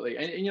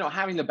 And,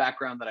 having the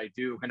background that I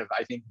do kind of,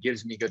 I think,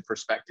 gives me good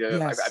perspective.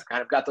 I've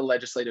kind of got the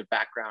legislative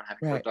background,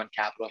 having worked on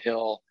Capitol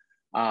Hill,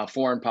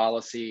 foreign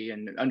policy,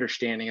 and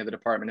understanding of the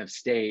Department of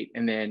State.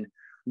 And then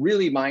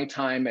really my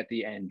time at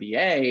the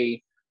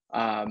NBA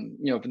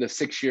For the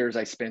 6 years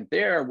I spent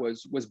there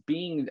was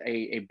being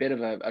a bit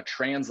of a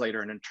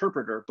translator and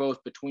interpreter,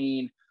 both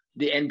between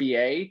the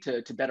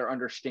NBA to better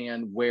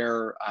understand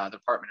where the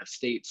Department of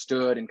State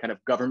stood and kind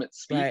of government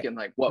speak, and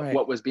like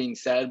what was being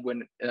said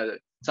when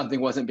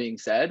something wasn't being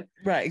said.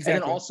 Right, exactly.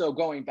 And then also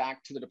going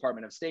back to the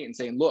Department of State and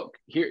saying, look,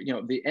 here,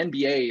 the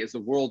NBA is the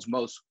world's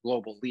most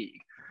global league.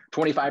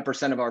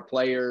 25% of our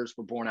players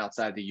were born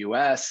outside the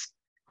US.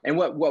 And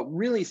what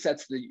really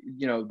sets the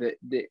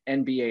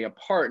NBA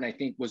apart, and I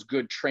think was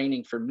good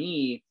training for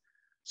me.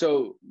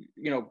 So,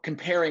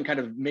 comparing kind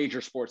of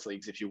major sports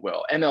leagues, if you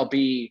will,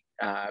 MLB,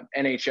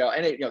 NHL,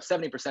 and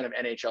 70% of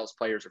NHL's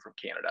players are from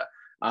Canada.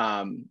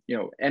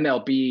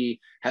 MLB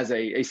has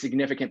a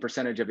significant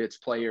percentage of its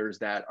players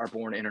that are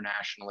born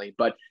internationally,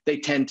 but they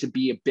tend to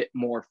be a bit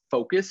more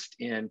focused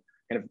in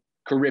kind of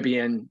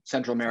Caribbean,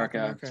 Central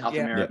America, South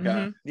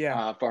America,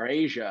 Far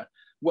Asia.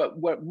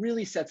 What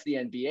really sets the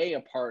NBA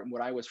apart, and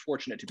what I was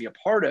fortunate to be a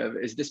part of,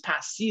 is this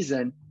past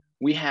season,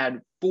 we had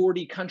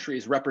 40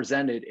 countries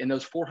represented in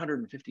those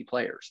 450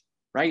 players,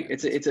 right?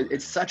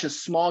 It's such a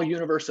small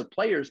universe of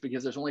players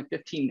because there's only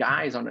 15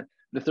 guys on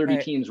the 30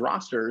 teams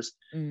rosters,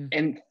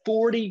 and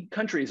 40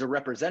 countries are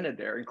represented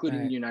there,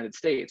 including the United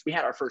States. We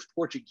had our first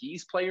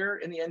Portuguese player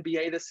in the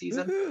NBA this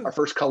season, our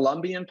first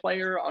Colombian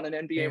player on an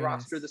NBA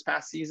roster this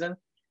past season.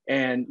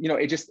 And,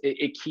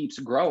 it keeps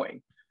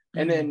growing.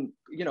 And then,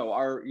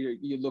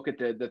 you look at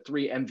the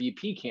three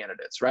MVP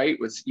candidates, right? It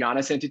was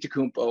Giannis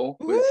Antetokounmpo,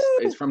 who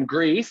is from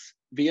Greece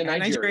via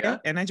Nigeria.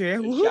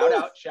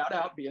 Shout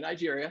out via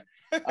Nigeria.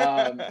 You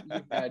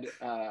had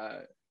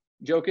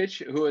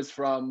Jokic, who is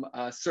from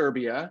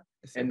Serbia.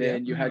 And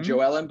then you had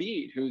Joel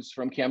Embiid, who's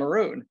from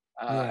Cameroon.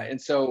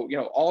 And so,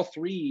 all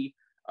three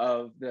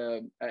of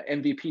the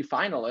MVP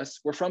finalists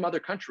were from other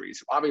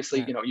countries.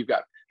 Obviously, you've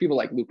got people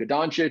like Luka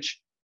Doncic,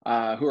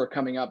 who are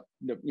coming up,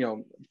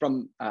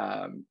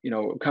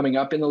 coming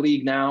up in the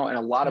league now, and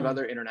a lot of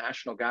other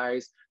international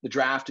guys. The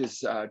draft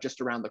is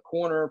just around the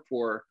corner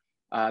for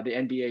the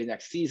NBA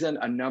next season.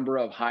 A number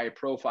of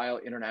high-profile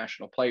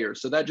international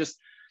players. So that just,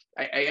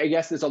 I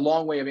guess, there's a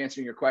long way of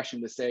answering your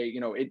question to say,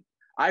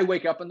 I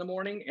wake up in the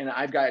morning and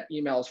I've got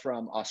emails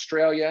from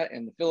Australia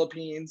and the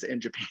Philippines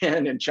and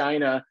Japan and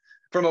China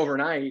from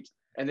overnight.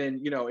 And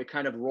then, it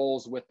kind of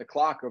rolls with the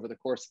clock over the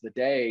course of the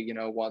day,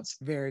 once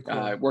very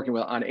cool. Working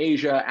on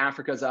Asia,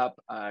 Africa's up,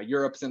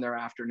 Europe's in their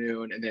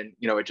afternoon, and then,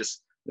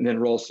 and then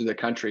rolls through the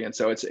country. And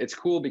so it's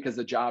cool because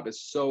the job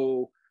is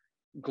so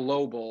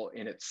global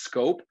in its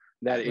scope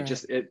that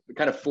it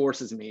kind of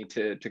forces me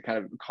to kind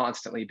of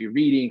constantly be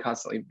reading,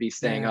 constantly be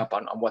staying up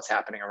on what's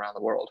happening around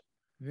the world.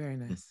 Very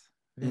nice.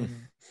 Very nice.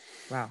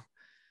 Wow.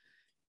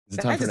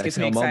 That just gets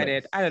me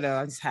excited. I don't know.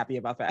 I'm just happy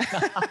about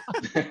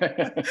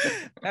that.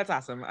 That's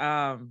awesome.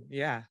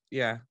 Yeah.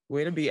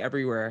 Way to be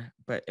everywhere,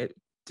 but it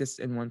just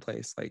in one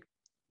place. Like,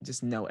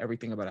 just know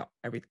everything about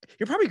everything.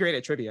 You're probably great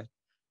at trivia,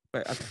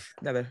 but okay,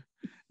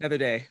 another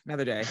day.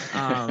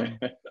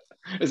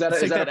 Is that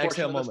a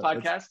portion of this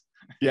podcast?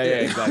 Yeah,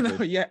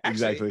 exactly. Actually,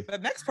 exactly. The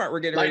next part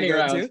we're getting ready to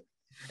go to.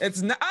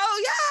 It's not.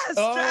 Oh yes,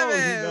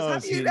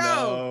 Travis. He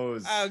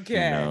knows. Okay.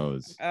 He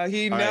knows.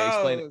 He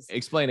knows.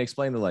 Explain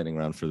the lightning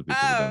round for the people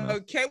who don't know.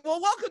 Okay.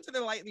 Well, welcome to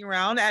the lightning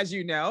round. As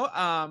you know,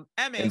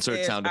 Emmett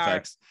insert sound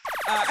effects.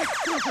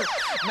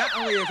 Not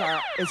only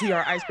is he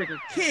our icebreaker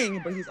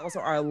king, but he's also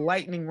our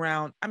lightning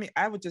round. I mean,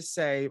 I would just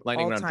say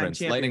lightning round prince.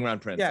 Champion. Lightning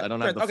round prince. Yeah, I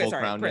don't have the full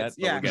crown Prince,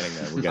 yet, but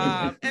we're getting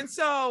there. And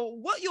so,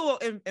 what you'll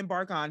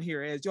embark on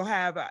here is you'll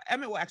have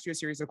Emmett will ask you a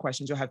series of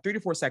questions. You'll have 3 to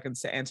 4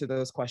 seconds to answer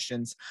those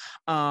questions.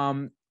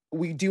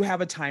 We do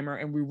have a timer,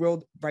 and we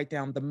will write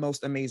down the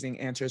most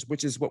amazing answers,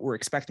 which is what we're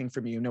expecting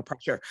from you. No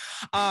pressure.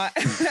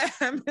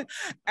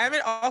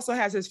 Emmett also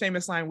has his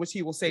famous line, which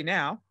he will say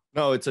now.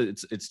 No,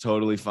 it's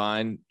totally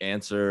fine.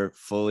 Answer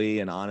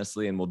fully and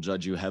honestly, and we'll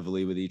judge you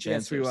heavily with each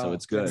answer. So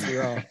it's good.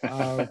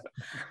 Yes,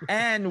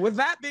 and with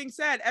that being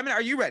said, Emmett,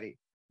 are you ready?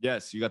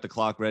 Yes, you got the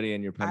clock ready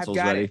and your pencils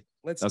ready.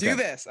 Let's do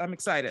this. I'm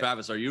excited.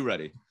 Travis, are you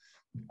ready?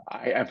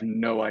 I have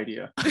no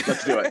idea.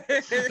 Let's do it.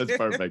 That's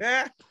perfect.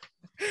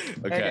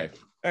 Okay.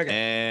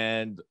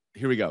 And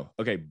here we go.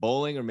 Okay,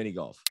 bowling or mini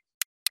golf?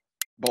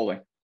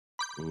 Bowling.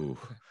 Ooh.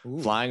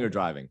 Flying or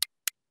driving?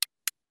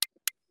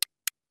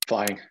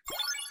 Flying.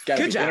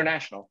 Gotta be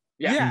international.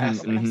 Yeah,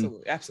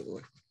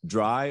 absolutely.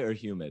 Dry or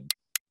humid?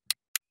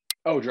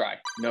 Oh, dry,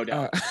 no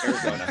doubt.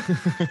 Arizona.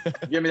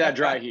 Give me that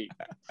dry heat.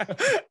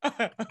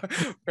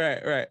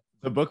 Right.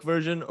 The book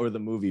version or the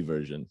movie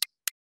version?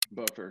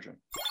 Book version.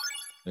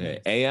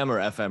 Okay, AM or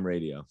FM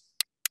radio?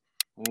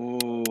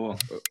 Ooh,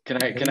 can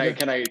I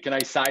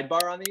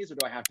sidebar on these, or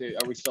do I have to?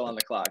 Are we still on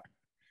the clock?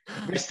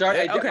 My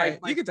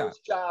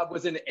first job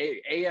was in an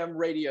AM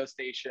radio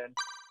station,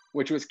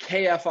 which was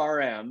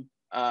KFRM.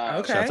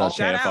 Shouts out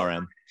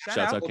KFRM.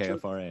 Shouts out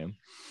KFRM.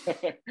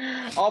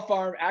 All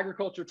Farm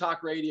Agriculture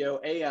Talk Radio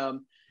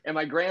AM. And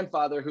my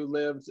grandfather, who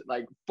lived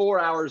like 4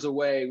 hours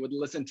away, would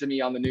listen to me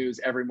on the news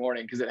every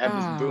morning because it had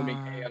this booming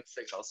AM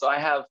signal. So I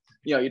have,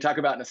 you talk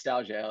about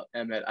nostalgia,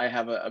 Emmett. I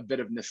have a bit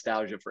of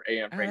nostalgia for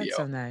AM radio. That's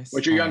so nice.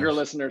 Which your younger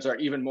listeners are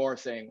even more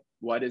saying,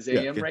 what is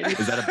AM radio?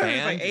 Is that a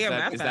band? Like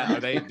AM, is that, do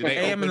they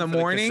AM open in the for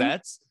morning? The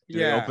cassettes? Do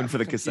they open for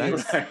the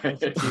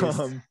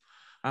cassettes?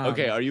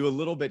 Okay, are you a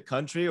little bit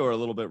country or a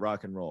little bit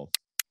rock and roll?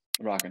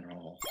 Rock and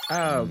roll.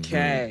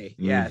 Okay.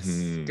 Yes.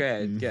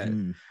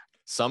 Good.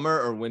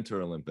 Summer or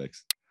Winter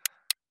Olympics?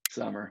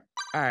 Summer.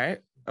 All right.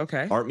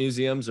 Okay. Art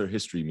museums or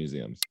history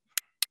museums?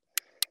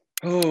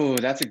 Oh,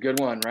 that's a good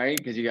one, right?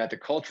 Because you got the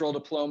cultural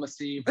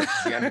diplomacy,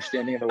 the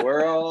understanding of the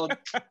world.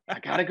 I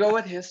gotta go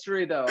with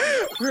history, though.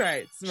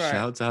 Right. Smart.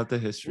 Shouts out to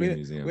history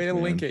museums. Way to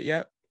link it.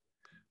 Yep.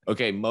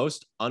 Okay,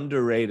 most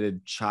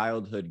underrated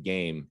childhood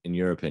game in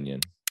your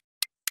opinion?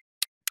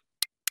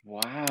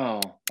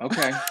 Wow.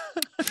 Okay.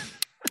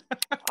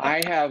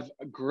 I have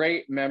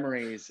great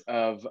memories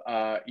of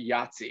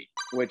Yahtzee,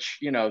 which,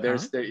 you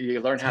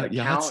learn how to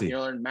count, you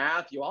learn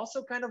math. You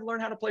also kind of learn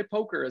how to play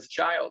poker as a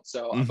child.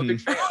 So I'm a big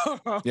fan.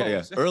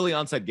 Yeah. Early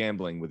onset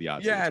gambling with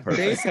Yahtzee. Yeah,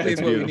 basically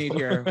is what we need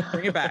here.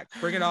 Bring it back.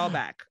 Bring it all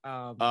back.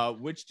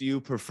 Which do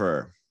you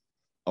prefer?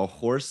 A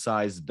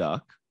horse-sized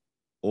duck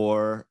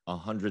or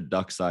 100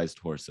 duck-sized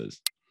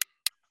horses?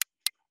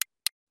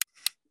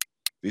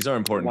 These are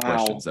important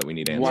questions that we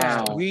need answers.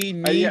 Wow. Yeah, we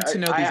need to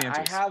know these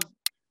answers.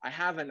 I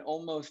have an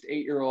almost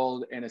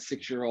 8-year-old and a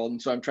 6-year-old.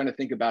 And so I'm trying to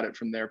think about it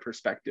from their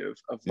perspective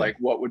of like,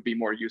 what would be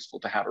more useful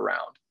to have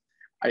around.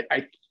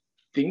 I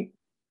think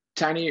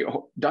tiny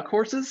duck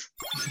horses.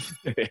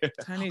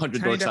 tiny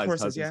duck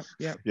horses.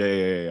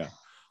 Yeah.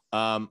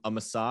 A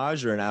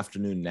massage or an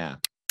afternoon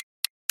nap?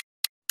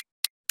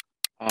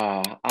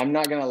 I'm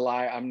not going to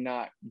lie. I'm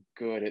not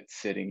good at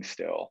sitting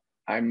still.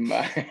 I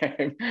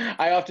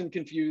often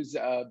confuse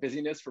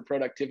busyness for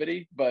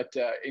productivity, but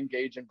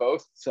engage in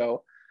both.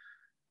 So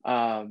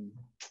I'm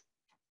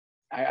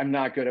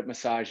not good at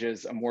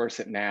massages. I'm worse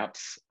at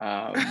naps.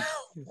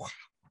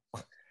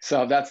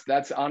 So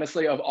that's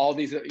honestly, of all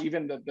these,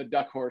 even the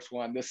duck horse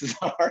one, this is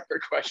a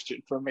harder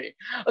question for me.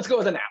 Let's go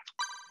with a nap.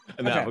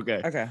 A nap,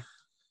 okay.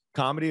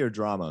 Comedy or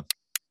drama?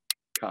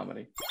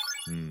 Comedy.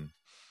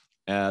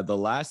 The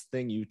last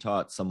thing you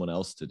taught someone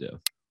else to do?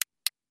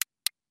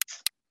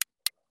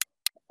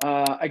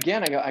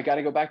 Again, I got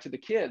to go back to the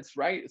kids,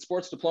 right?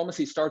 Sports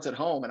diplomacy starts at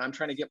home, and I'm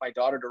trying to get my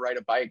daughter to ride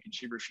a bike, and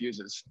she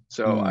refuses.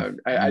 So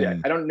I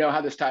don't know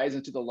how this ties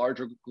into the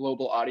larger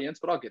global audience,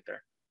 but I'll get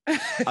there.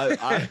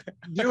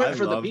 Do it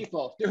for the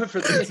people. Do it for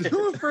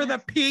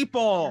the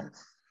people.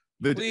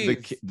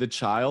 The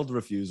child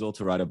refusal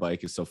to ride a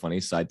bike is so funny.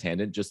 Side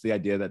tangent, just the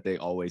idea that they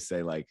always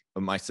say, like,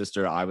 my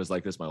sister, I was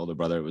like this, my older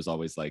brother was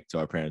always like to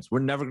our parents, we're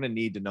never going to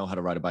need to know how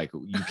to ride a bike.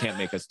 You can't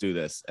make us do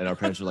this. And our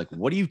parents were like,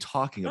 what are you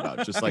talking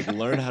about? Just like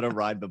learn how to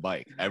ride the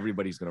bike.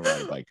 Everybody's going to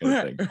ride a bike. Kind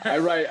of thing. I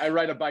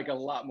ride a bike a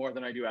lot more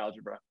than I do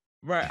algebra.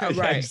 Right.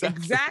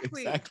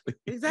 Exactly.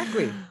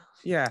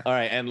 Yeah. All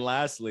right. And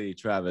lastly,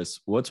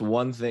 Travis, what's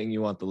one thing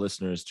you want the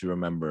listeners to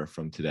remember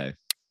from today?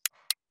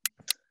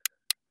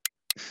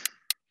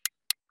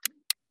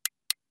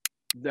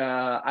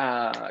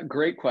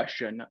 Great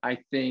question. I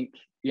think,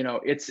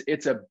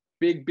 it's a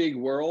big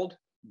world,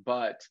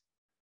 but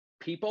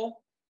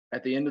people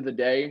at the end of the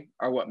day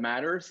are what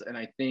matters. And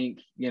I think,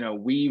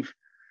 we've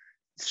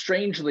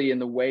strangely, in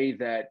the way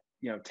that,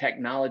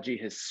 technology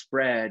has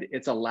spread,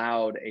 it's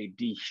allowed a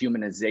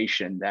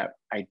dehumanization that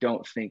I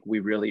don't think we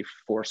really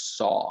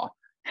foresaw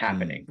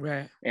happening.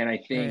 Right. And I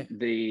think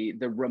the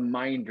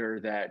reminder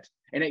that,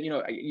 and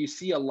you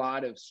see a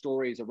lot of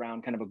stories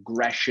around kind of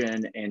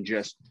aggression, and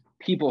just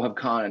people have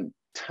gone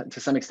to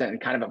some extent in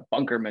kind of a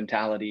bunker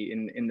mentality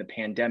in the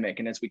pandemic.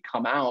 And as we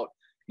come out,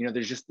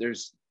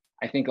 there's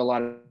I think a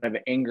lot of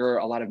anger,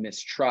 a lot of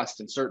mistrust,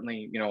 and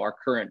certainly, our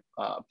current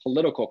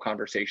political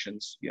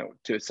conversations,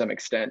 to some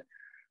extent,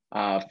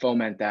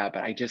 foment that.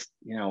 But I just,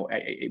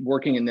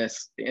 working in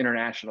this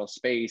international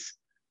space,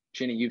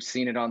 Ginny, you've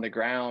seen it on the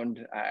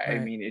ground. I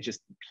mean, it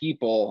just,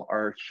 people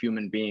are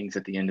human beings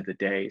at the end of the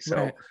day.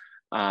 So,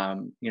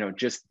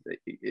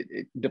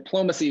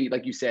 diplomacy,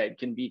 like you said,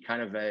 can be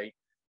kind of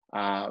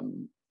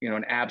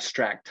an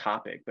abstract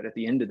topic, but at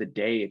the end of the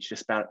day, it's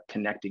just about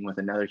connecting with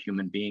another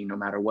human being, no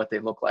matter what they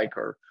look like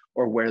or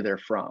where they're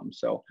from.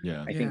 So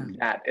I think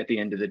that at the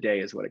end of the day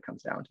is what it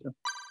comes down to.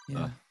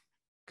 Yeah.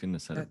 Couldn't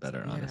have said it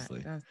better,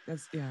 honestly.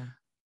 That's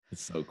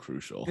It's so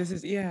crucial. This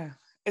is,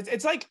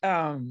 It's like,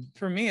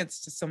 for me,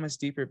 it's just so much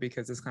deeper,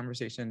 because this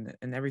conversation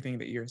and everything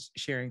that you're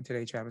sharing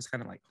today, Travis,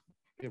 kind of like,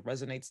 it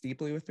resonates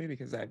deeply with me,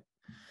 because I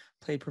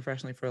played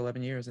professionally for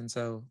 11 years. And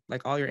so,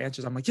 like, all your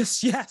answers, I'm like,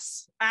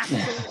 yes,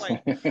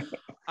 absolutely.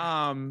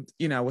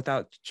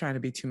 Without trying to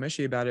be too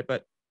mushy about it.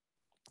 But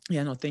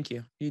yeah, no, thank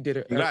you. You did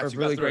a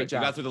really great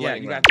job. You got through the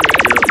lightning round.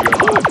 You're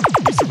alive.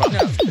 You survived.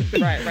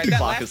 No, right. That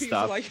Clock last is piece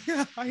stopped. was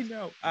like, I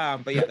know.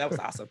 But yeah, that was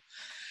awesome.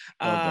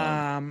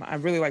 I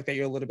really like that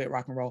you're a little bit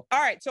rock and roll. All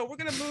right, so we're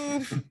gonna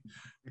move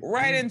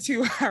right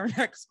into our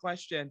next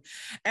question.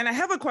 And I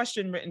have a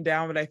question written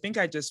down, but I think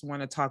I just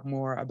want to talk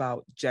more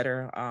about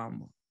Jeter.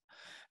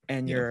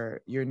 and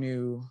your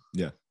new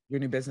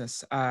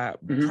business.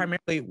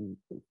 Primarily,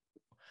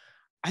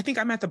 I think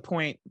I'm at the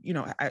point,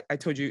 I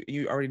told you,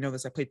 you already know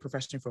this, I played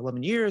professionally for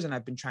 11 years and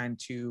I've been trying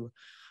to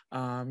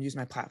use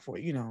my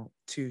platform,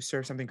 to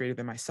serve something greater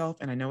than myself.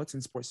 And I know it's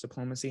in sports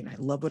diplomacy and I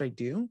love what I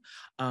do.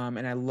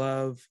 And I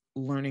love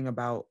learning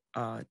about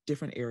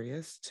different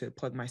areas to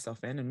plug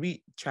myself in. And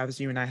Travis,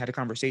 you and I had a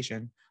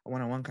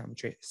one-on-one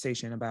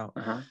conversation about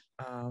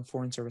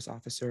foreign service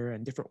officer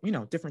and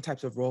different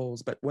types of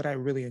roles. But what I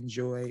really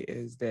enjoy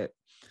is that,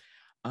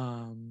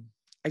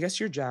 I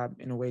guess your job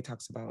in a way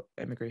talks about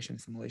immigration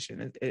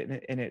assimilation,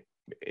 and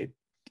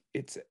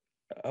it's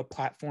a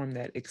platform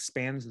that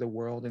expands the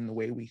world in the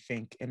way we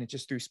think, and it's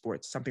just through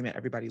sports, something that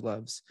everybody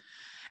loves.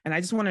 And I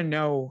just want to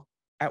know,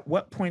 at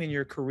what point in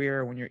your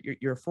career, when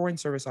you're a foreign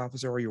service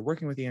officer or you're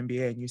working with the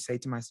NBA, and you say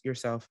to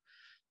yourself,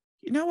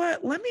 you know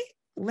what,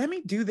 let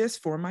me do this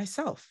for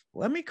myself.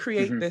 Let me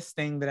create this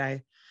thing that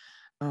I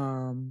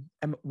am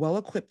well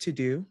equipped to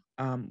do.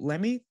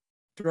 Let me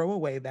throw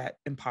away that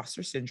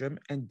imposter syndrome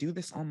and do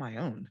this on my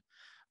own.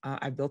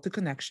 I built the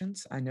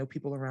connections. I know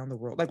people around the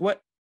world. Like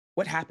what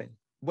happened?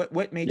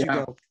 What made you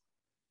go,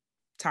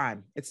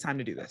 it's time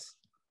to do this?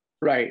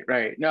 Right.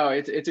 No,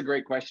 it's a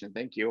great question.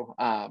 Thank you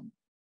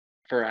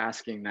for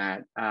asking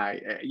that.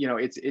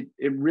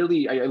 It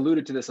really, I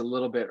alluded to this a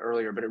little bit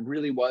earlier, but it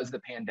really was the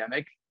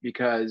pandemic,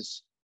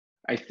 because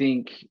I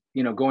think,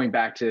 going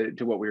back to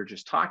what we were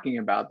just talking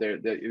about, there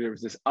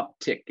was this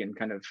uptick in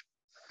kind of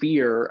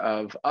fear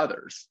of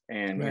others.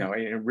 And,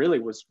 it really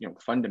was,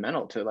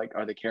 fundamental to, like,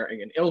 are they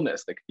carrying an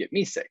illness that could get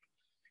me sick?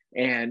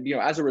 And,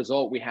 as a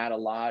result, we had a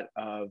lot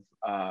of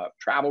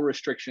travel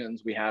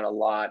restrictions. We had a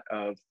lot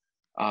of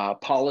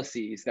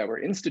policies that were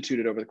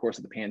instituted over the course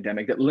of the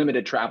pandemic that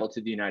limited travel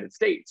to the United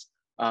States.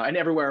 And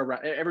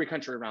every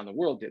country around the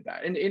world did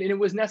that. And it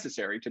was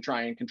necessary to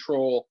try and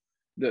control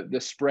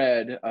the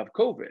spread of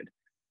COVID.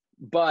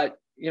 But,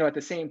 at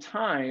the same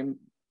time,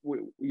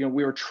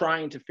 we were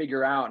trying to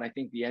figure out, and I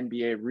think the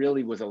NBA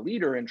really was a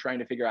leader in trying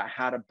to figure out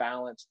how to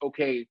balance,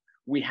 okay,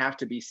 we have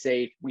to be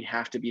safe, we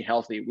have to be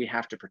healthy, we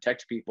have to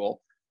protect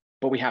people,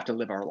 but we have to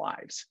live our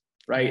lives,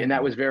 right? And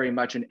that was very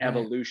much an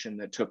evolution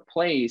that took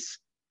place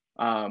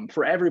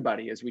for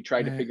everybody as we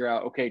tried to figure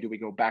out, okay, do we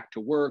go back to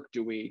work?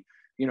 Do we,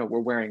 we're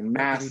wearing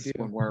masks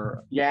when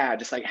we're,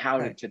 just like how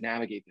to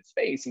navigate the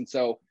space. And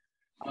so,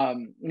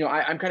 I'm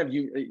kind of,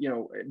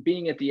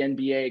 being at the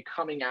NBA,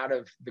 coming out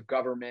of the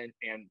government,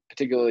 and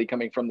particularly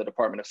coming from the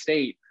Department of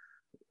State,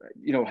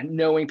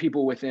 knowing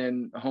people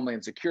within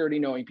Homeland Security,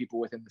 knowing people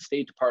within the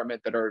State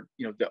Department that are,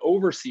 the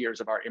overseers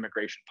of our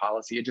immigration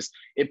policy,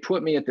 it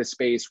put me at this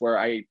space where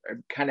I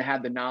kind of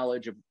had the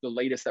knowledge of the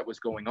latest that was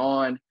going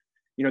on.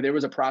 There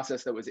was a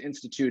process that was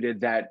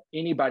instituted that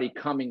anybody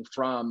coming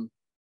from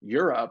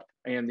Europe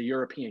and the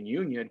European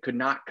Union could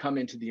not come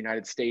into the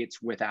United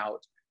States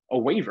without a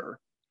waiver,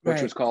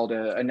 which was called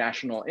a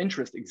national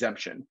interest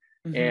exemption.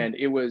 And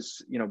it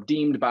was,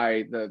 deemed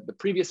by the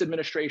previous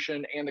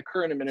administration and the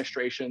current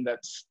administration that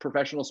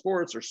professional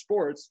sports or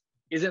sports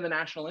is in the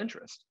national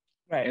interest.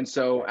 Right. And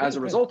so as a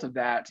result of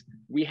that,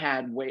 we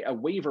had a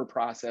waiver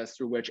process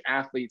through which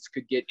athletes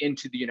could get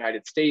into the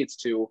United States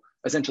to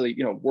essentially,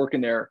 work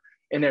in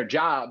their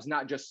jobs,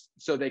 not just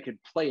so they could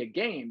play a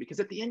game, because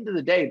at the end of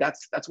the day,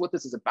 that's what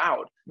this is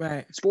about.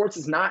 Right. Sports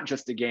is not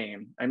just a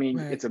game. I mean,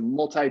 it's a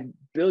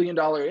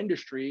multi-billion-dollar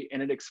industry,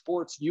 and it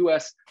exports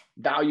U.S.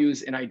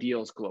 values and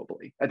ideals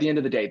globally. At the end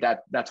of the day,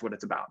 that's what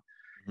it's about.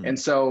 And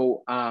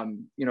so,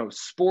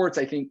 sports,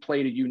 I think,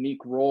 played a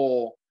unique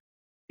role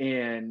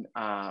in,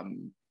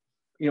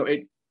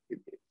 it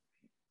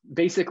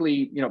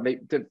basically,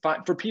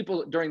 for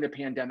people during the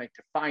pandemic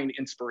to find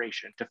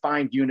inspiration, to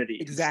find unity,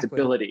 and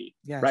stability,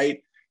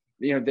 right?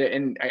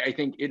 And I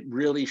think it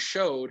really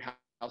showed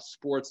how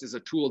sports is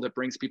a tool that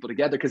brings people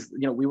together, because,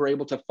 we were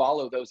able to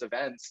follow those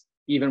events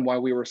even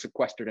while we were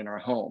sequestered in our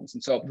homes.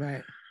 And so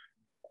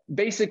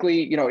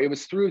basically, it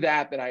was through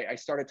that I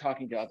started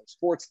talking to other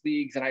sports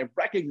leagues, and I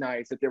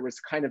recognized that there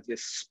was kind of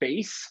this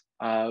space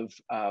of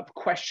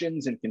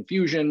questions and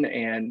confusion,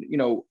 and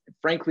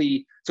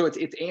frankly, so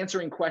it's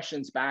answering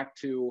questions back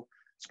to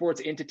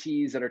sports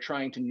entities that are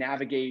trying to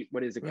navigate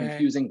what is a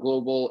confusing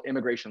global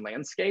immigration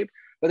landscape.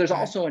 But there's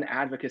also an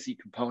advocacy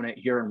component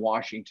here in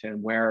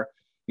Washington where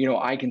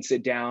I can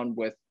sit down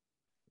with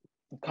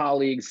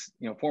colleagues,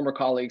 former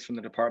colleagues from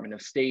the Department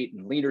of State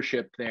and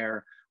leadership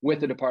there, with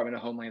the Department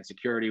of Homeland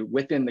Security,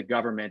 within the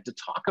government, to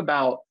talk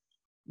about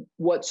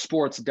what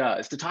sports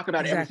does, to talk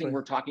about everything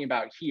we're talking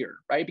about here,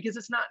 right? Because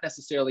it's not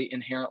necessarily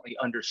inherently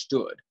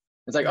understood.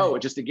 It's like, oh,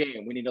 it's just a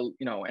game. We need to,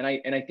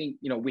 and I think,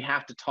 we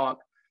have to talk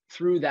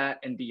through that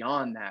and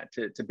beyond that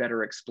to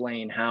better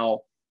explain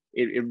how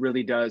it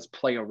really does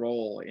play a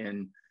role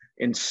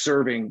in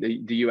serving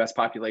the US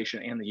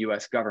population and the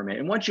US government.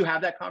 And once you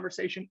have that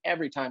conversation,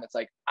 every time it's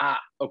like,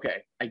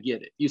 okay, I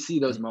get it. You see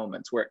those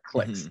moments where it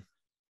clicks.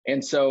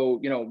 And so,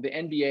 the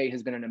NBA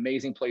has been an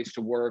amazing place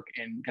to work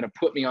and kind of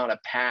put me on a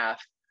path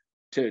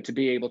to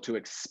be able to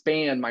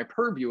expand my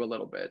purview a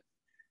little bit.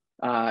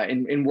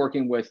 in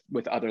working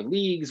with other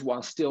leagues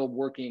while still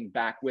working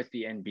back with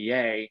the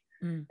NBA.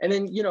 And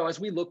then, you know, as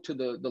we look to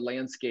the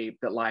landscape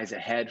that lies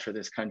ahead for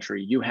this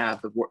country, you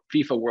have the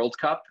FIFA World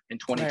Cup in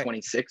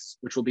 2026,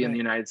 which will be in the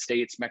United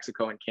States,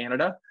 Mexico, and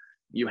Canada.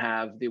 You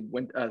have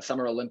the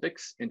Summer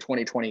Olympics in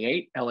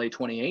 2028, LA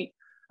 28,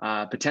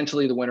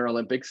 potentially the Winter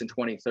Olympics in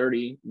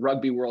 2030.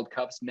 Rugby World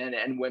Cups, men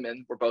and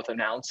women, were both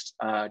announced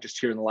just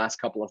here in the last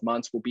couple of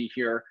months. Will be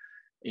here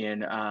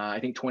in I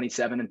think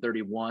 27 and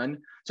 31.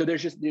 So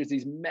there's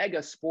these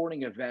mega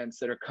sporting events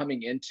that are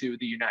coming into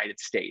the United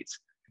States.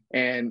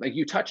 And like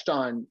you touched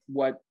on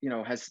what, you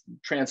know, has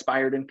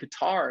transpired in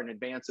Qatar in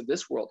advance of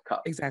this World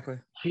Cup. Exactly.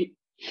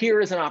 Here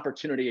is an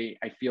opportunity,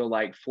 I feel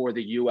like, for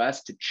the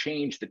US to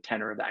change the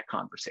tenor of that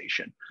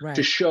conversation,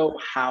 to show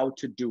how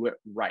to do it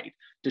right,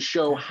 to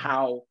show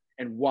how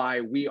and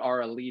why we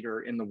are a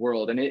leader in the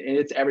world. And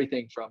it's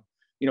everything from,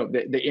 you know,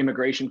 the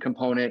immigration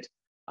component,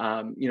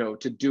 you know,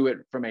 to do it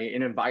from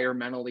an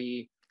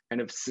environmentally kind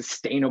of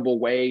sustainable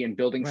way, and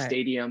building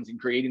stadiums and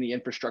creating the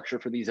infrastructure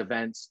for these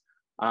events.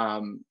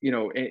 You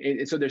know,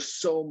 and so there's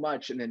so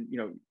much. And then, you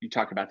know, you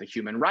talk about the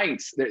human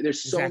rights.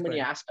 There's so many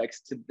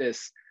aspects to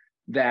this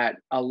that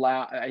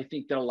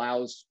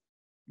allows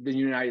the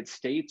United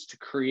States to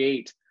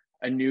create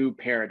a new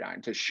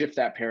paradigm, to shift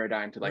that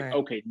paradigm to like,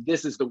 okay,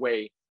 this is the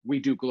way we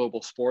do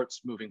global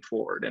sports moving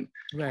forward. And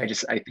I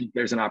think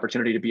there's an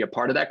opportunity to be a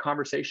part of that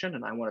conversation,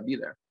 and I want to be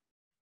there.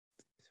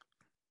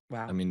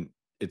 Wow. I mean,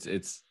 it's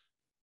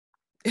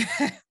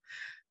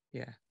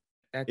yeah.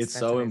 It's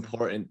so amazing.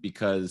 Important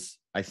because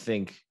I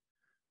think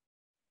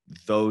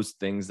those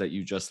things that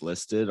you just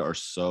listed are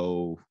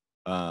so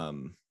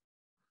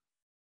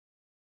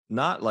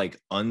not like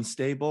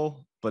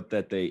unstable, but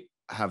that they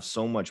have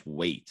so much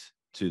weight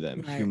to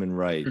them. Human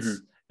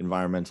rights,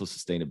 environmental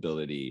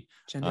sustainability,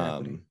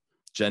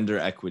 gender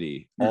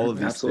equity, all of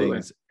these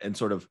things. And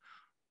sort of,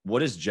 what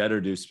does Jeter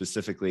do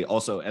specifically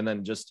also? And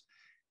then just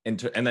and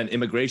then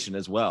immigration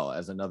as well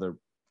as another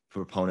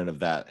proponent of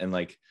that. And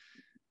like,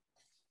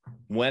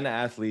 when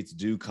athletes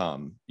do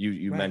come,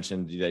 you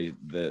mentioned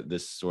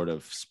this sort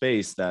of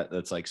space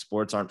that's like,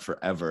 sports aren't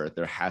forever.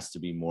 There has to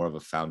be more of a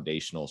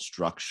foundational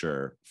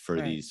structure for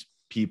these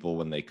people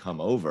when they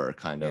come over,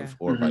 kind of,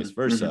 or vice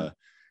versa.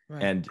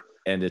 And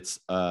it's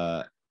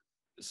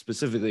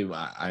specifically,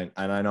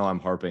 I know I'm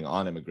harping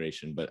on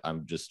immigration, but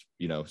I'm just,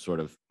 you know, sort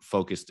of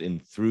focused in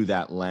through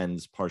that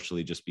lens,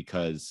 partially just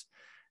because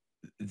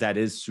that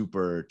is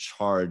super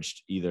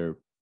charged, either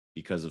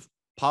because of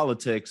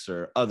politics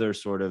or other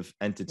sort of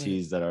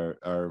entities that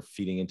are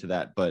feeding into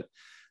that. But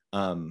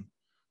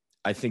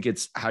I think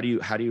it's how do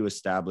you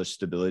establish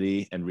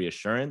stability and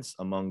reassurance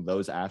among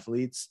those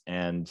athletes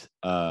and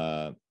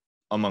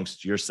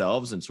amongst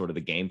yourselves, and sort of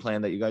the game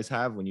plan that you guys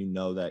have when you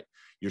know that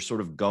you're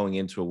sort of going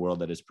into a world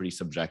that is pretty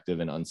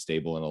subjective and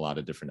unstable in a lot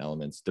of different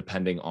elements,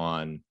 depending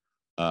on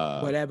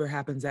whatever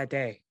happens that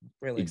day.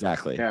 Really.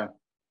 Exactly.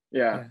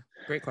 Yeah.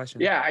 Great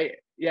question.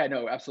 Yeah,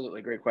 no,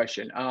 absolutely. Great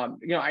question.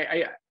 You know,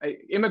 I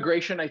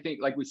immigration, I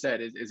think, like we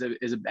said,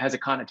 has a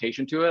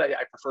connotation to it.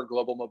 I prefer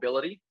global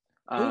mobility.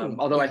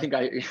 Although I think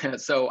I mean,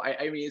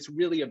 it's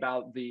really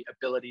about the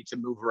ability to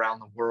move around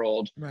the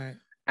world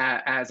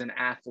as an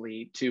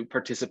athlete, to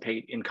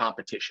participate in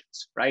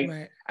competitions.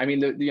 Right. I mean,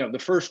 the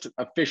first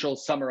official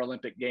Summer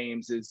Olympic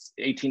Games is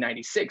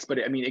 1896, but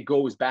I mean, it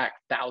goes back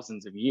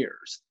thousands of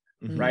years.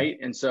 Right.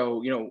 And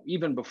so, you know,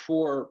 even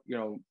before, you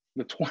know,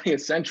 the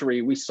 20th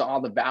century, we saw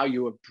the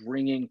value of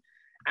bringing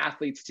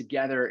athletes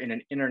together in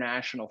an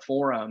international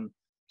forum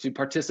to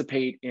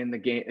participate in the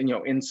game, you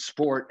know, in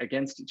sport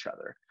against each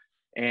other.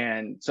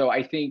 And so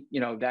I think,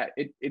 you know, that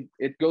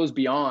it goes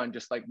beyond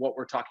just like what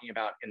we're talking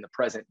about in the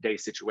present day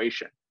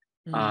situation.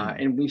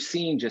 And we've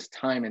seen just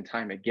time and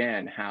time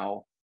again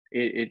how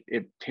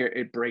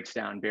it breaks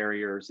down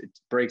barriers, it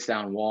breaks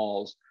down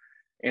walls.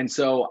 And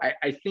so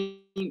I think,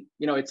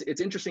 you know,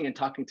 it's interesting in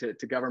talking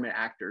to government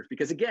actors,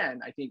 because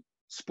again, I think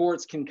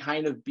sports can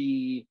kind of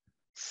be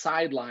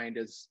sidelined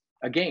as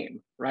a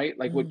game, right?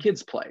 Like what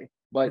kids play.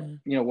 But,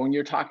 you know, when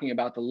you're talking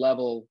about the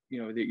level,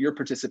 you know, that you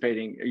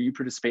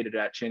participated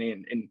at, Chinny,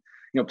 and you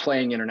know,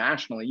 playing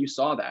internationally, you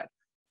saw that.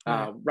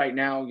 Right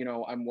now, you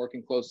know, I'm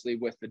working closely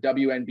with the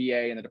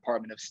WNBA and the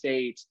Department of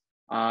State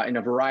and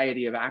a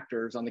variety of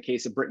actors on the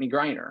case of Brittany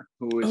Griner,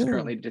 who is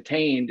currently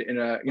detained in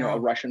a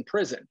Russian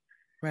prison.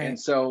 And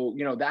so,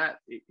 you know, that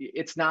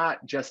it's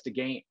not just a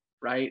game,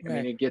 right? I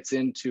mean, it gets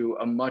into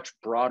a much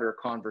broader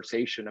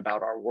conversation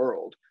about our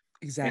world.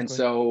 Exactly. And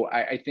so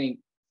I think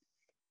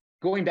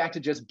going back to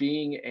just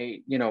being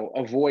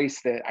a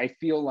voice that I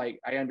feel like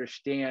I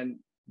understand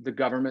the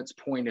government's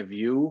point of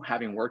view,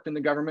 having worked in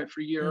the government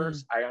for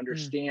years. I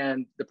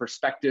understand the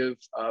perspective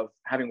of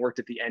having worked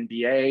at the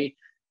NBA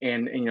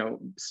and, you know,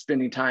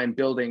 spending time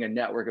building a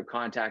network of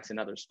contacts in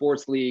other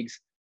sports leagues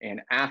and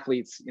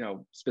athletes, you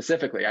know,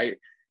 specifically.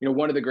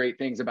 One of the great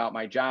things about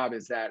my job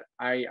is that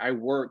I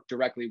work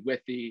directly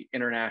with the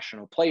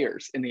international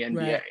players in the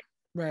NBA.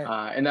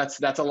 And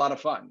that's a lot of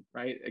fun,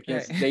 right?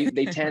 Because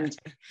they tend,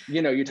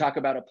 you know, you talk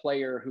about a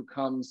player who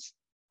comes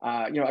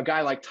a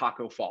guy like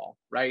Taco Fall,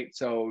 right?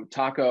 So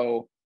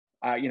Taco,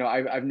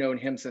 I've known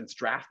him since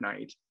draft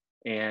night,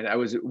 and I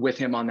was with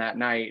him on that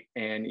night,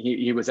 and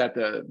he was at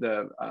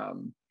the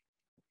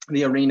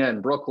arena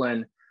in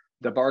Brooklyn,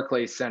 the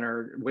Barclays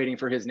Center, waiting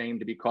for his name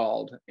to be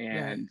called.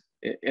 And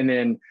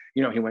then,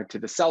 he went to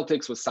the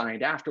Celtics, was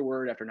signed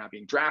afterward after not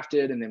being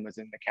drafted, and then was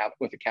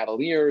with the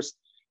Cavaliers.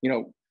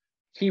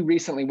 He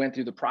recently went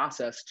through the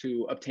process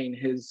to obtain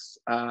his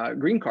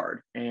green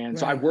card. And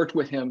so I worked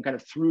with him kind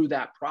of through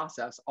that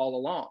process all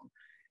along.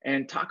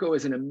 And Taco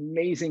is an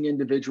amazing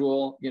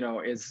individual,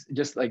 is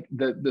just like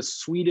the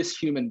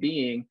sweetest human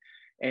being.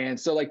 And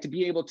so like to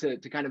be able to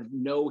kind of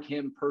know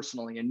him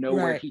personally and know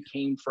where he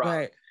came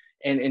from,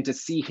 and to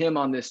see him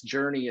on this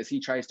journey as he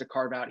tries to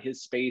carve out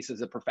his space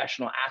as a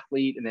professional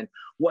athlete, and then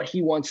what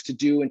he wants to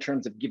do in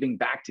terms of giving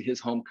back to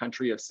his home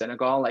country of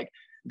Senegal, like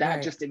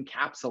that just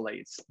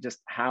encapsulates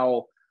just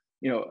how,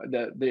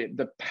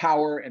 the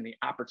power and the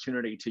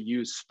opportunity to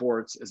use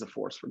sports as a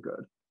force for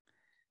good.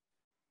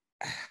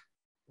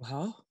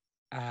 Well,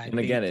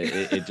 again,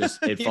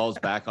 it falls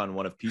back on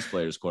one of Peace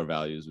Player's core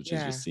values, which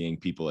is just seeing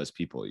people as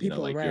people,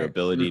 your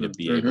ability to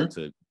be able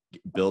to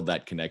build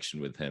that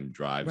connection with him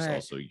drives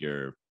also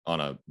your, on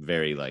a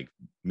very like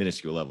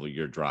minuscule level,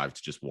 your drive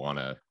to just want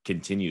to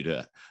continue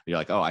to, you're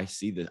like, oh, I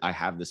see this, I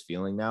have this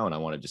feeling now, and I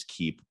want to just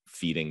keep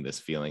feeding this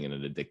feeling in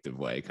an addictive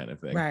way, kind of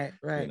thing. Right.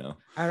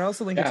 I'd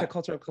also link it to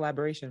culture of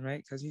collaboration,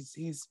 right? Because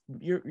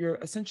you're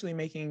essentially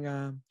making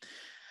a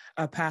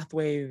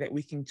pathway that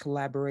we can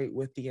collaborate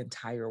with the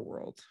entire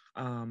world,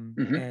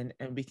 and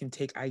we can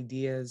take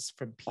ideas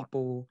from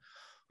people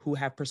who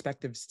have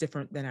perspectives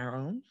different than our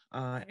own,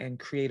 and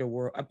create a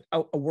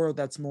world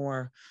that's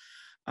more,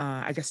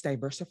 I guess,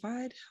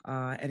 diversified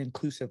and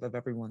inclusive of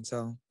everyone.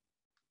 So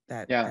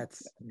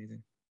that's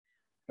amazing.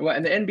 Well,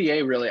 and the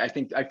NBA really,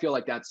 I feel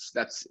like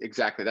that's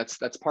exactly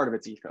that's part of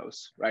its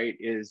ethos, right?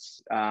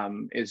 Is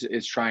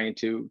trying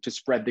to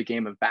spread the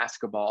game of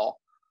basketball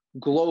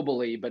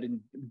globally, but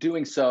in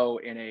doing so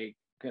in a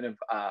kind of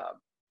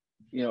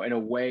in a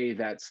way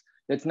that's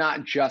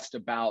not just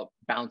about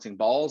bouncing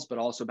balls, but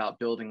also about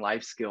building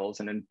life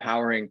skills and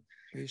empowering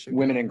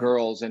women and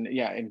girls,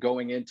 and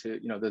going into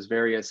those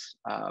various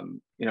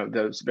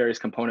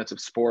components of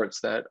sports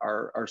that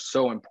are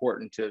so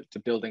important to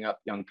building up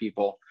young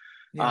people.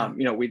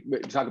 We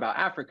talk about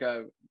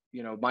Africa.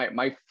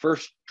 My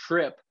first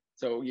trip,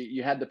 so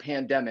you had the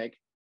pandemic,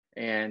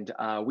 and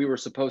we were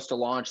supposed to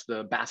launch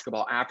the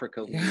Basketball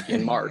Africa League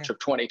in March of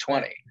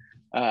 2020,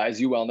 as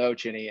you well know,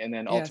 Chinny, and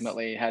then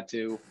ultimately had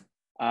to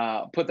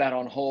put that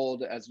on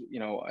hold, as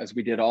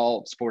we did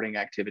all sporting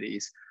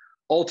activities.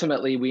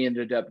 Ultimately, we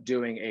ended up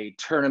doing a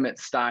tournament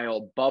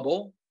style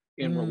bubble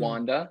in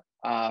Rwanda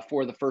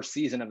for the first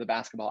season of the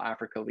Basketball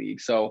Africa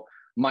League. So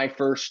my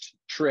first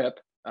trip,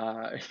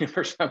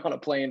 first time on a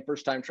plane,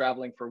 first time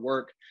traveling for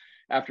work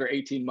after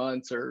 18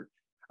 months,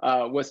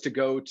 was to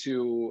go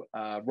to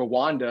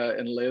Rwanda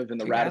and live in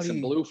the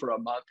Radisson Blu for a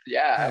month.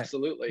 Yeah,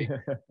 absolutely.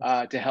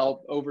 To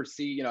help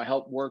oversee,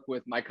 help work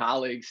with my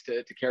colleagues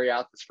to carry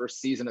out this first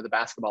season of the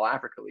Basketball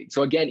Africa League.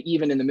 So again,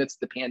 even in the midst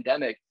of the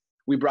pandemic,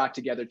 we brought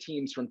together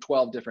teams from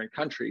 12 different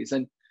countries.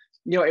 And,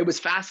 it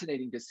was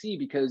fascinating to see,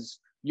 because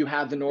you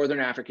have the Northern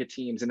Africa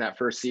teams in that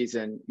first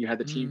season. You had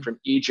the team from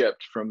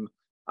Egypt, from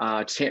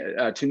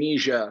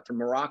Tunisia, from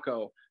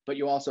Morocco, but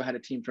you also had a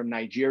team from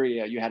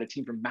Nigeria. You had a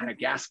team from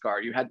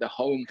Madagascar. You had the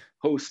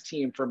host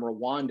team from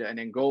Rwanda and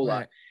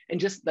Angola. And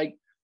just like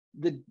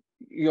I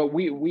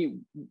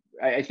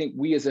think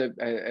we as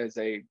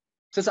a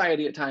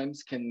society at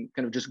times can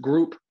kind of just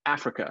group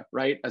Africa,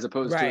 right? As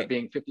opposed to it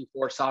being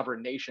 54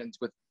 sovereign nations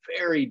with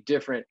very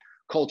different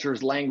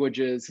cultures,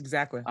 languages,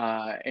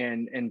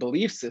 and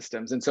belief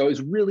systems. And so it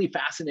was really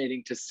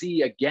fascinating to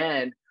see,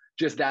 again,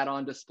 just that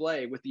on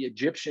display, with the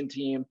Egyptian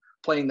team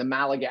playing the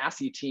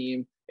Malagasy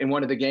team in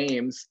one of the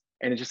games.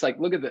 And it's just like,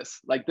 look at this,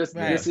 like this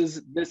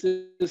is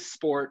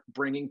sport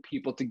bringing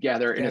people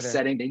together in a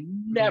setting they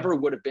never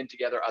would have been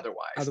together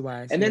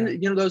otherwise. And then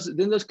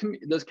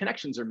those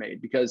connections are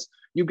made, because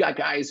you've got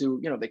guys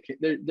who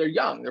they're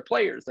young, they're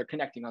players, they're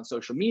connecting on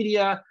social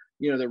media,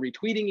 they're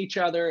retweeting each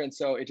other, and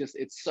so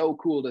it's so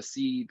cool to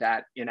see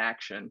that in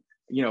action.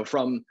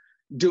 From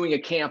doing a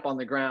camp on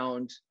the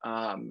ground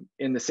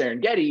in the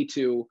Serengeti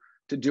to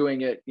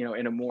doing it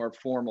in a more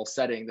formal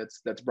setting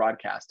that's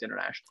broadcast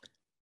internationally.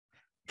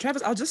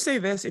 Travis, I'll just say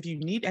this: if you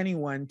need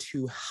anyone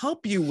to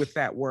help you with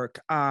that work,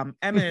 Emmett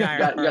and I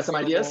are got some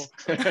ideas.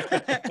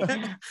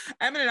 Emmett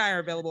and I are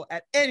available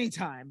at any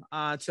time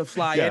to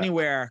fly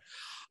anywhere.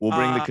 We'll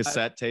bring the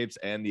cassette tapes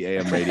and the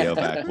AM radio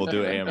back. We'll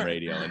do AM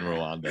radio in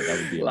Rwanda. That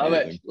would be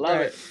amazing.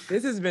 Love it.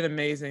 This has been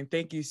amazing.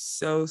 Thank you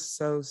so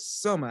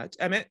much.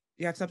 Emmett,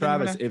 you have something?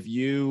 Travis, if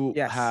you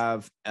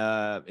have,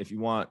 if you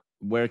want,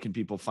 where can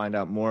people find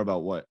out more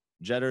about what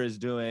Jetter is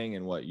doing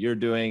and what you're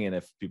doing, and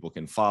if people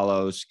can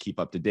follow,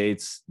 keep up to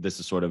dates? This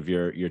is sort of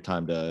your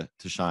time to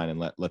shine, and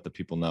let the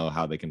people know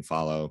how they can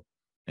follow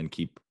and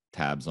keep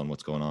tabs on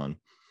what's going on.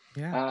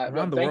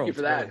 Around the world. Thank you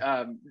for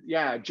that.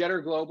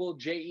 Jetter Global,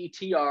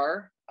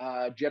 JETR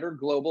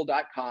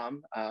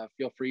jetterglobal.com.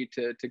 Feel free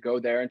to go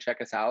there and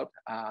check us out.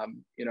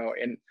 And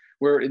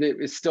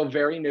it's still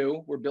very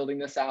new. We're building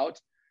this out.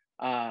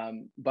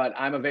 But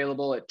I'm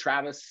available at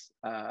Travis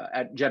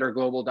at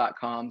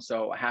jetterglobal.com.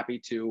 So happy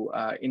to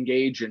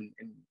engage and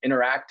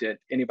interact if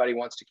anybody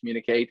wants to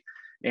communicate.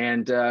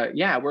 And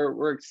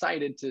we're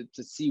excited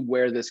to see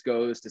where this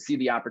goes, to see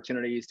the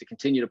opportunities to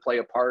continue to play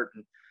a part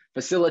in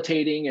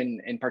facilitating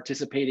and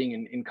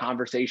participating in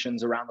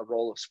conversations around the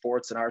role of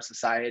sports in our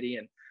society,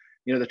 and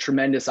the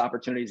tremendous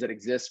opportunities that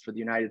exist for the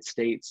United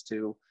States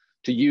to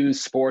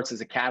use sports as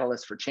a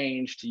catalyst for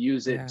change, to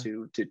use it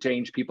to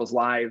change people's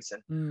lives.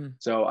 And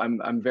so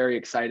I'm very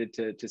excited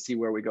to see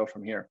where we go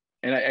from here.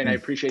 And I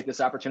appreciate this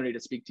opportunity to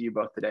speak to you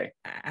both today.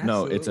 Absolutely.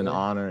 No, it's an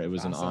honor. It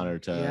was awesome. An honor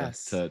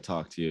to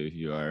talk to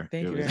you.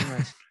 Thank you very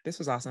much. This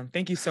was awesome.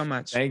 Thank you so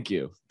much. Thank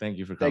you for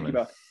coming. Thank you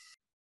both.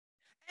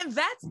 And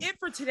that's it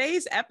for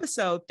today's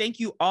episode. Thank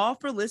you all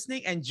for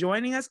listening and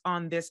joining us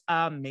on this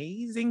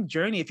amazing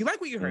journey. If you like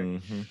what you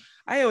heard,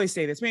 I always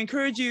say this, we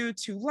encourage you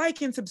to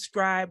like and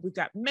subscribe. We've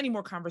got many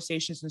more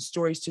conversations and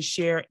stories to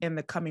share in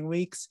the coming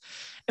weeks.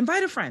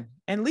 Invite a friend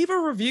and leave a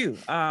review.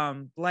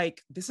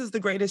 This is the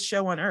greatest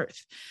show on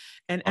earth.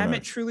 And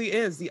Emmett truly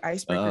is the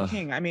icebreaker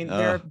king. I mean,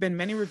 there have been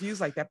many reviews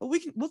like that, but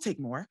we'll take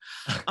more.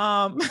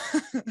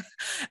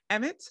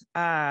 Emmett,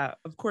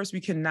 of course,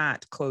 we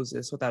cannot close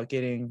this without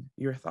getting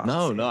your thoughts.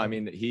 No. I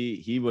mean,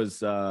 he was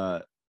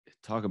talk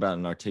about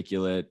an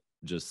articulate,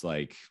 just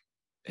like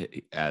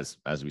as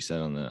we said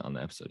on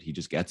the episode, he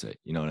just gets it.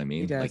 You know what I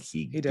mean?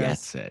 He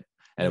gets it.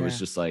 And it was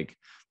just like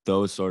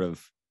those sort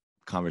of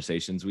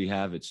conversations we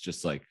have. It's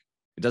just like,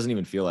 it doesn't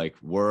even feel like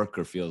work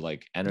or feel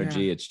like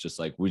energy. It's just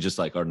like we just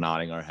like are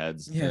nodding our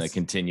heads in a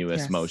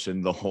continuous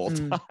motion the whole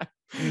time.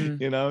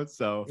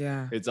 So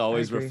it's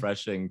always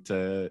refreshing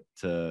to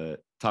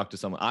talk to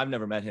someone. I've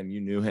never met him,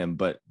 you knew him,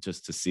 but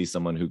just to see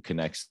someone who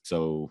connects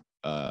so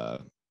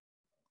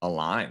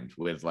aligned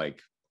with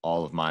like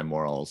all of my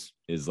morals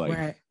is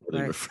like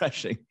really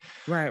refreshing.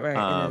 Right.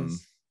 It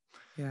is.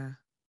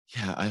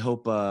 Yeah, I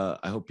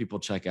hope people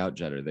check out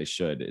Jetter. They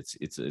should.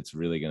 It's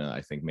really gonna, I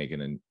think, make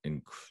an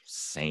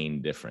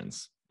insane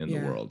difference in the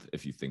world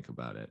if you think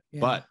about it.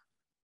 But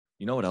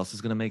you know what else is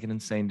gonna make an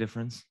insane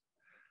difference?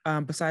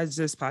 Besides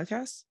this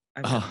podcast?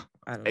 I don't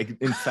know.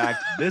 In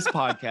fact, this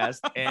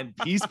podcast and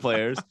Peace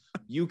Players,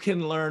 you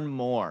can learn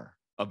more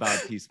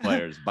about Peace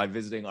Players by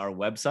visiting our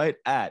website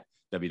at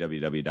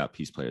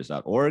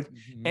www.peaceplayers.org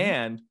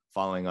and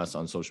following us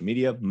on social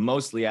media,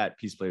 mostly at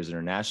Peace Players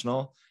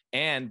International.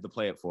 And the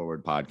Play It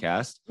Forward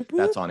podcast.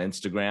 That's on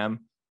Instagram.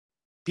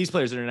 Peace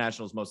Players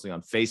International is mostly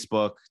on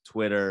Facebook,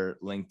 Twitter,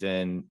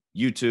 LinkedIn,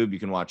 YouTube. You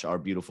can watch our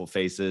beautiful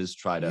faces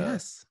try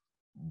to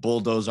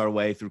bulldoze our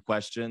way through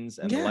questions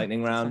and the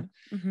lightning round.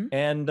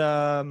 And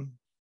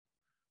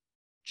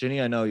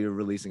Ginny, I know you're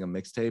releasing a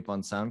mixtape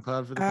on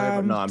SoundCloud for the Play It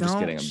Forward. No, I'm just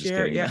kidding. I'm just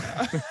kidding.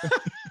 Yeah.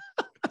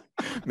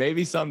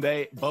 Maybe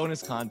someday,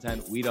 bonus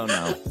content. We don't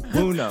know.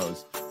 Who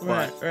knows?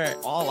 But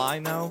all I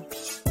know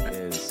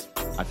is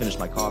I finished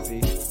my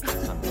coffee.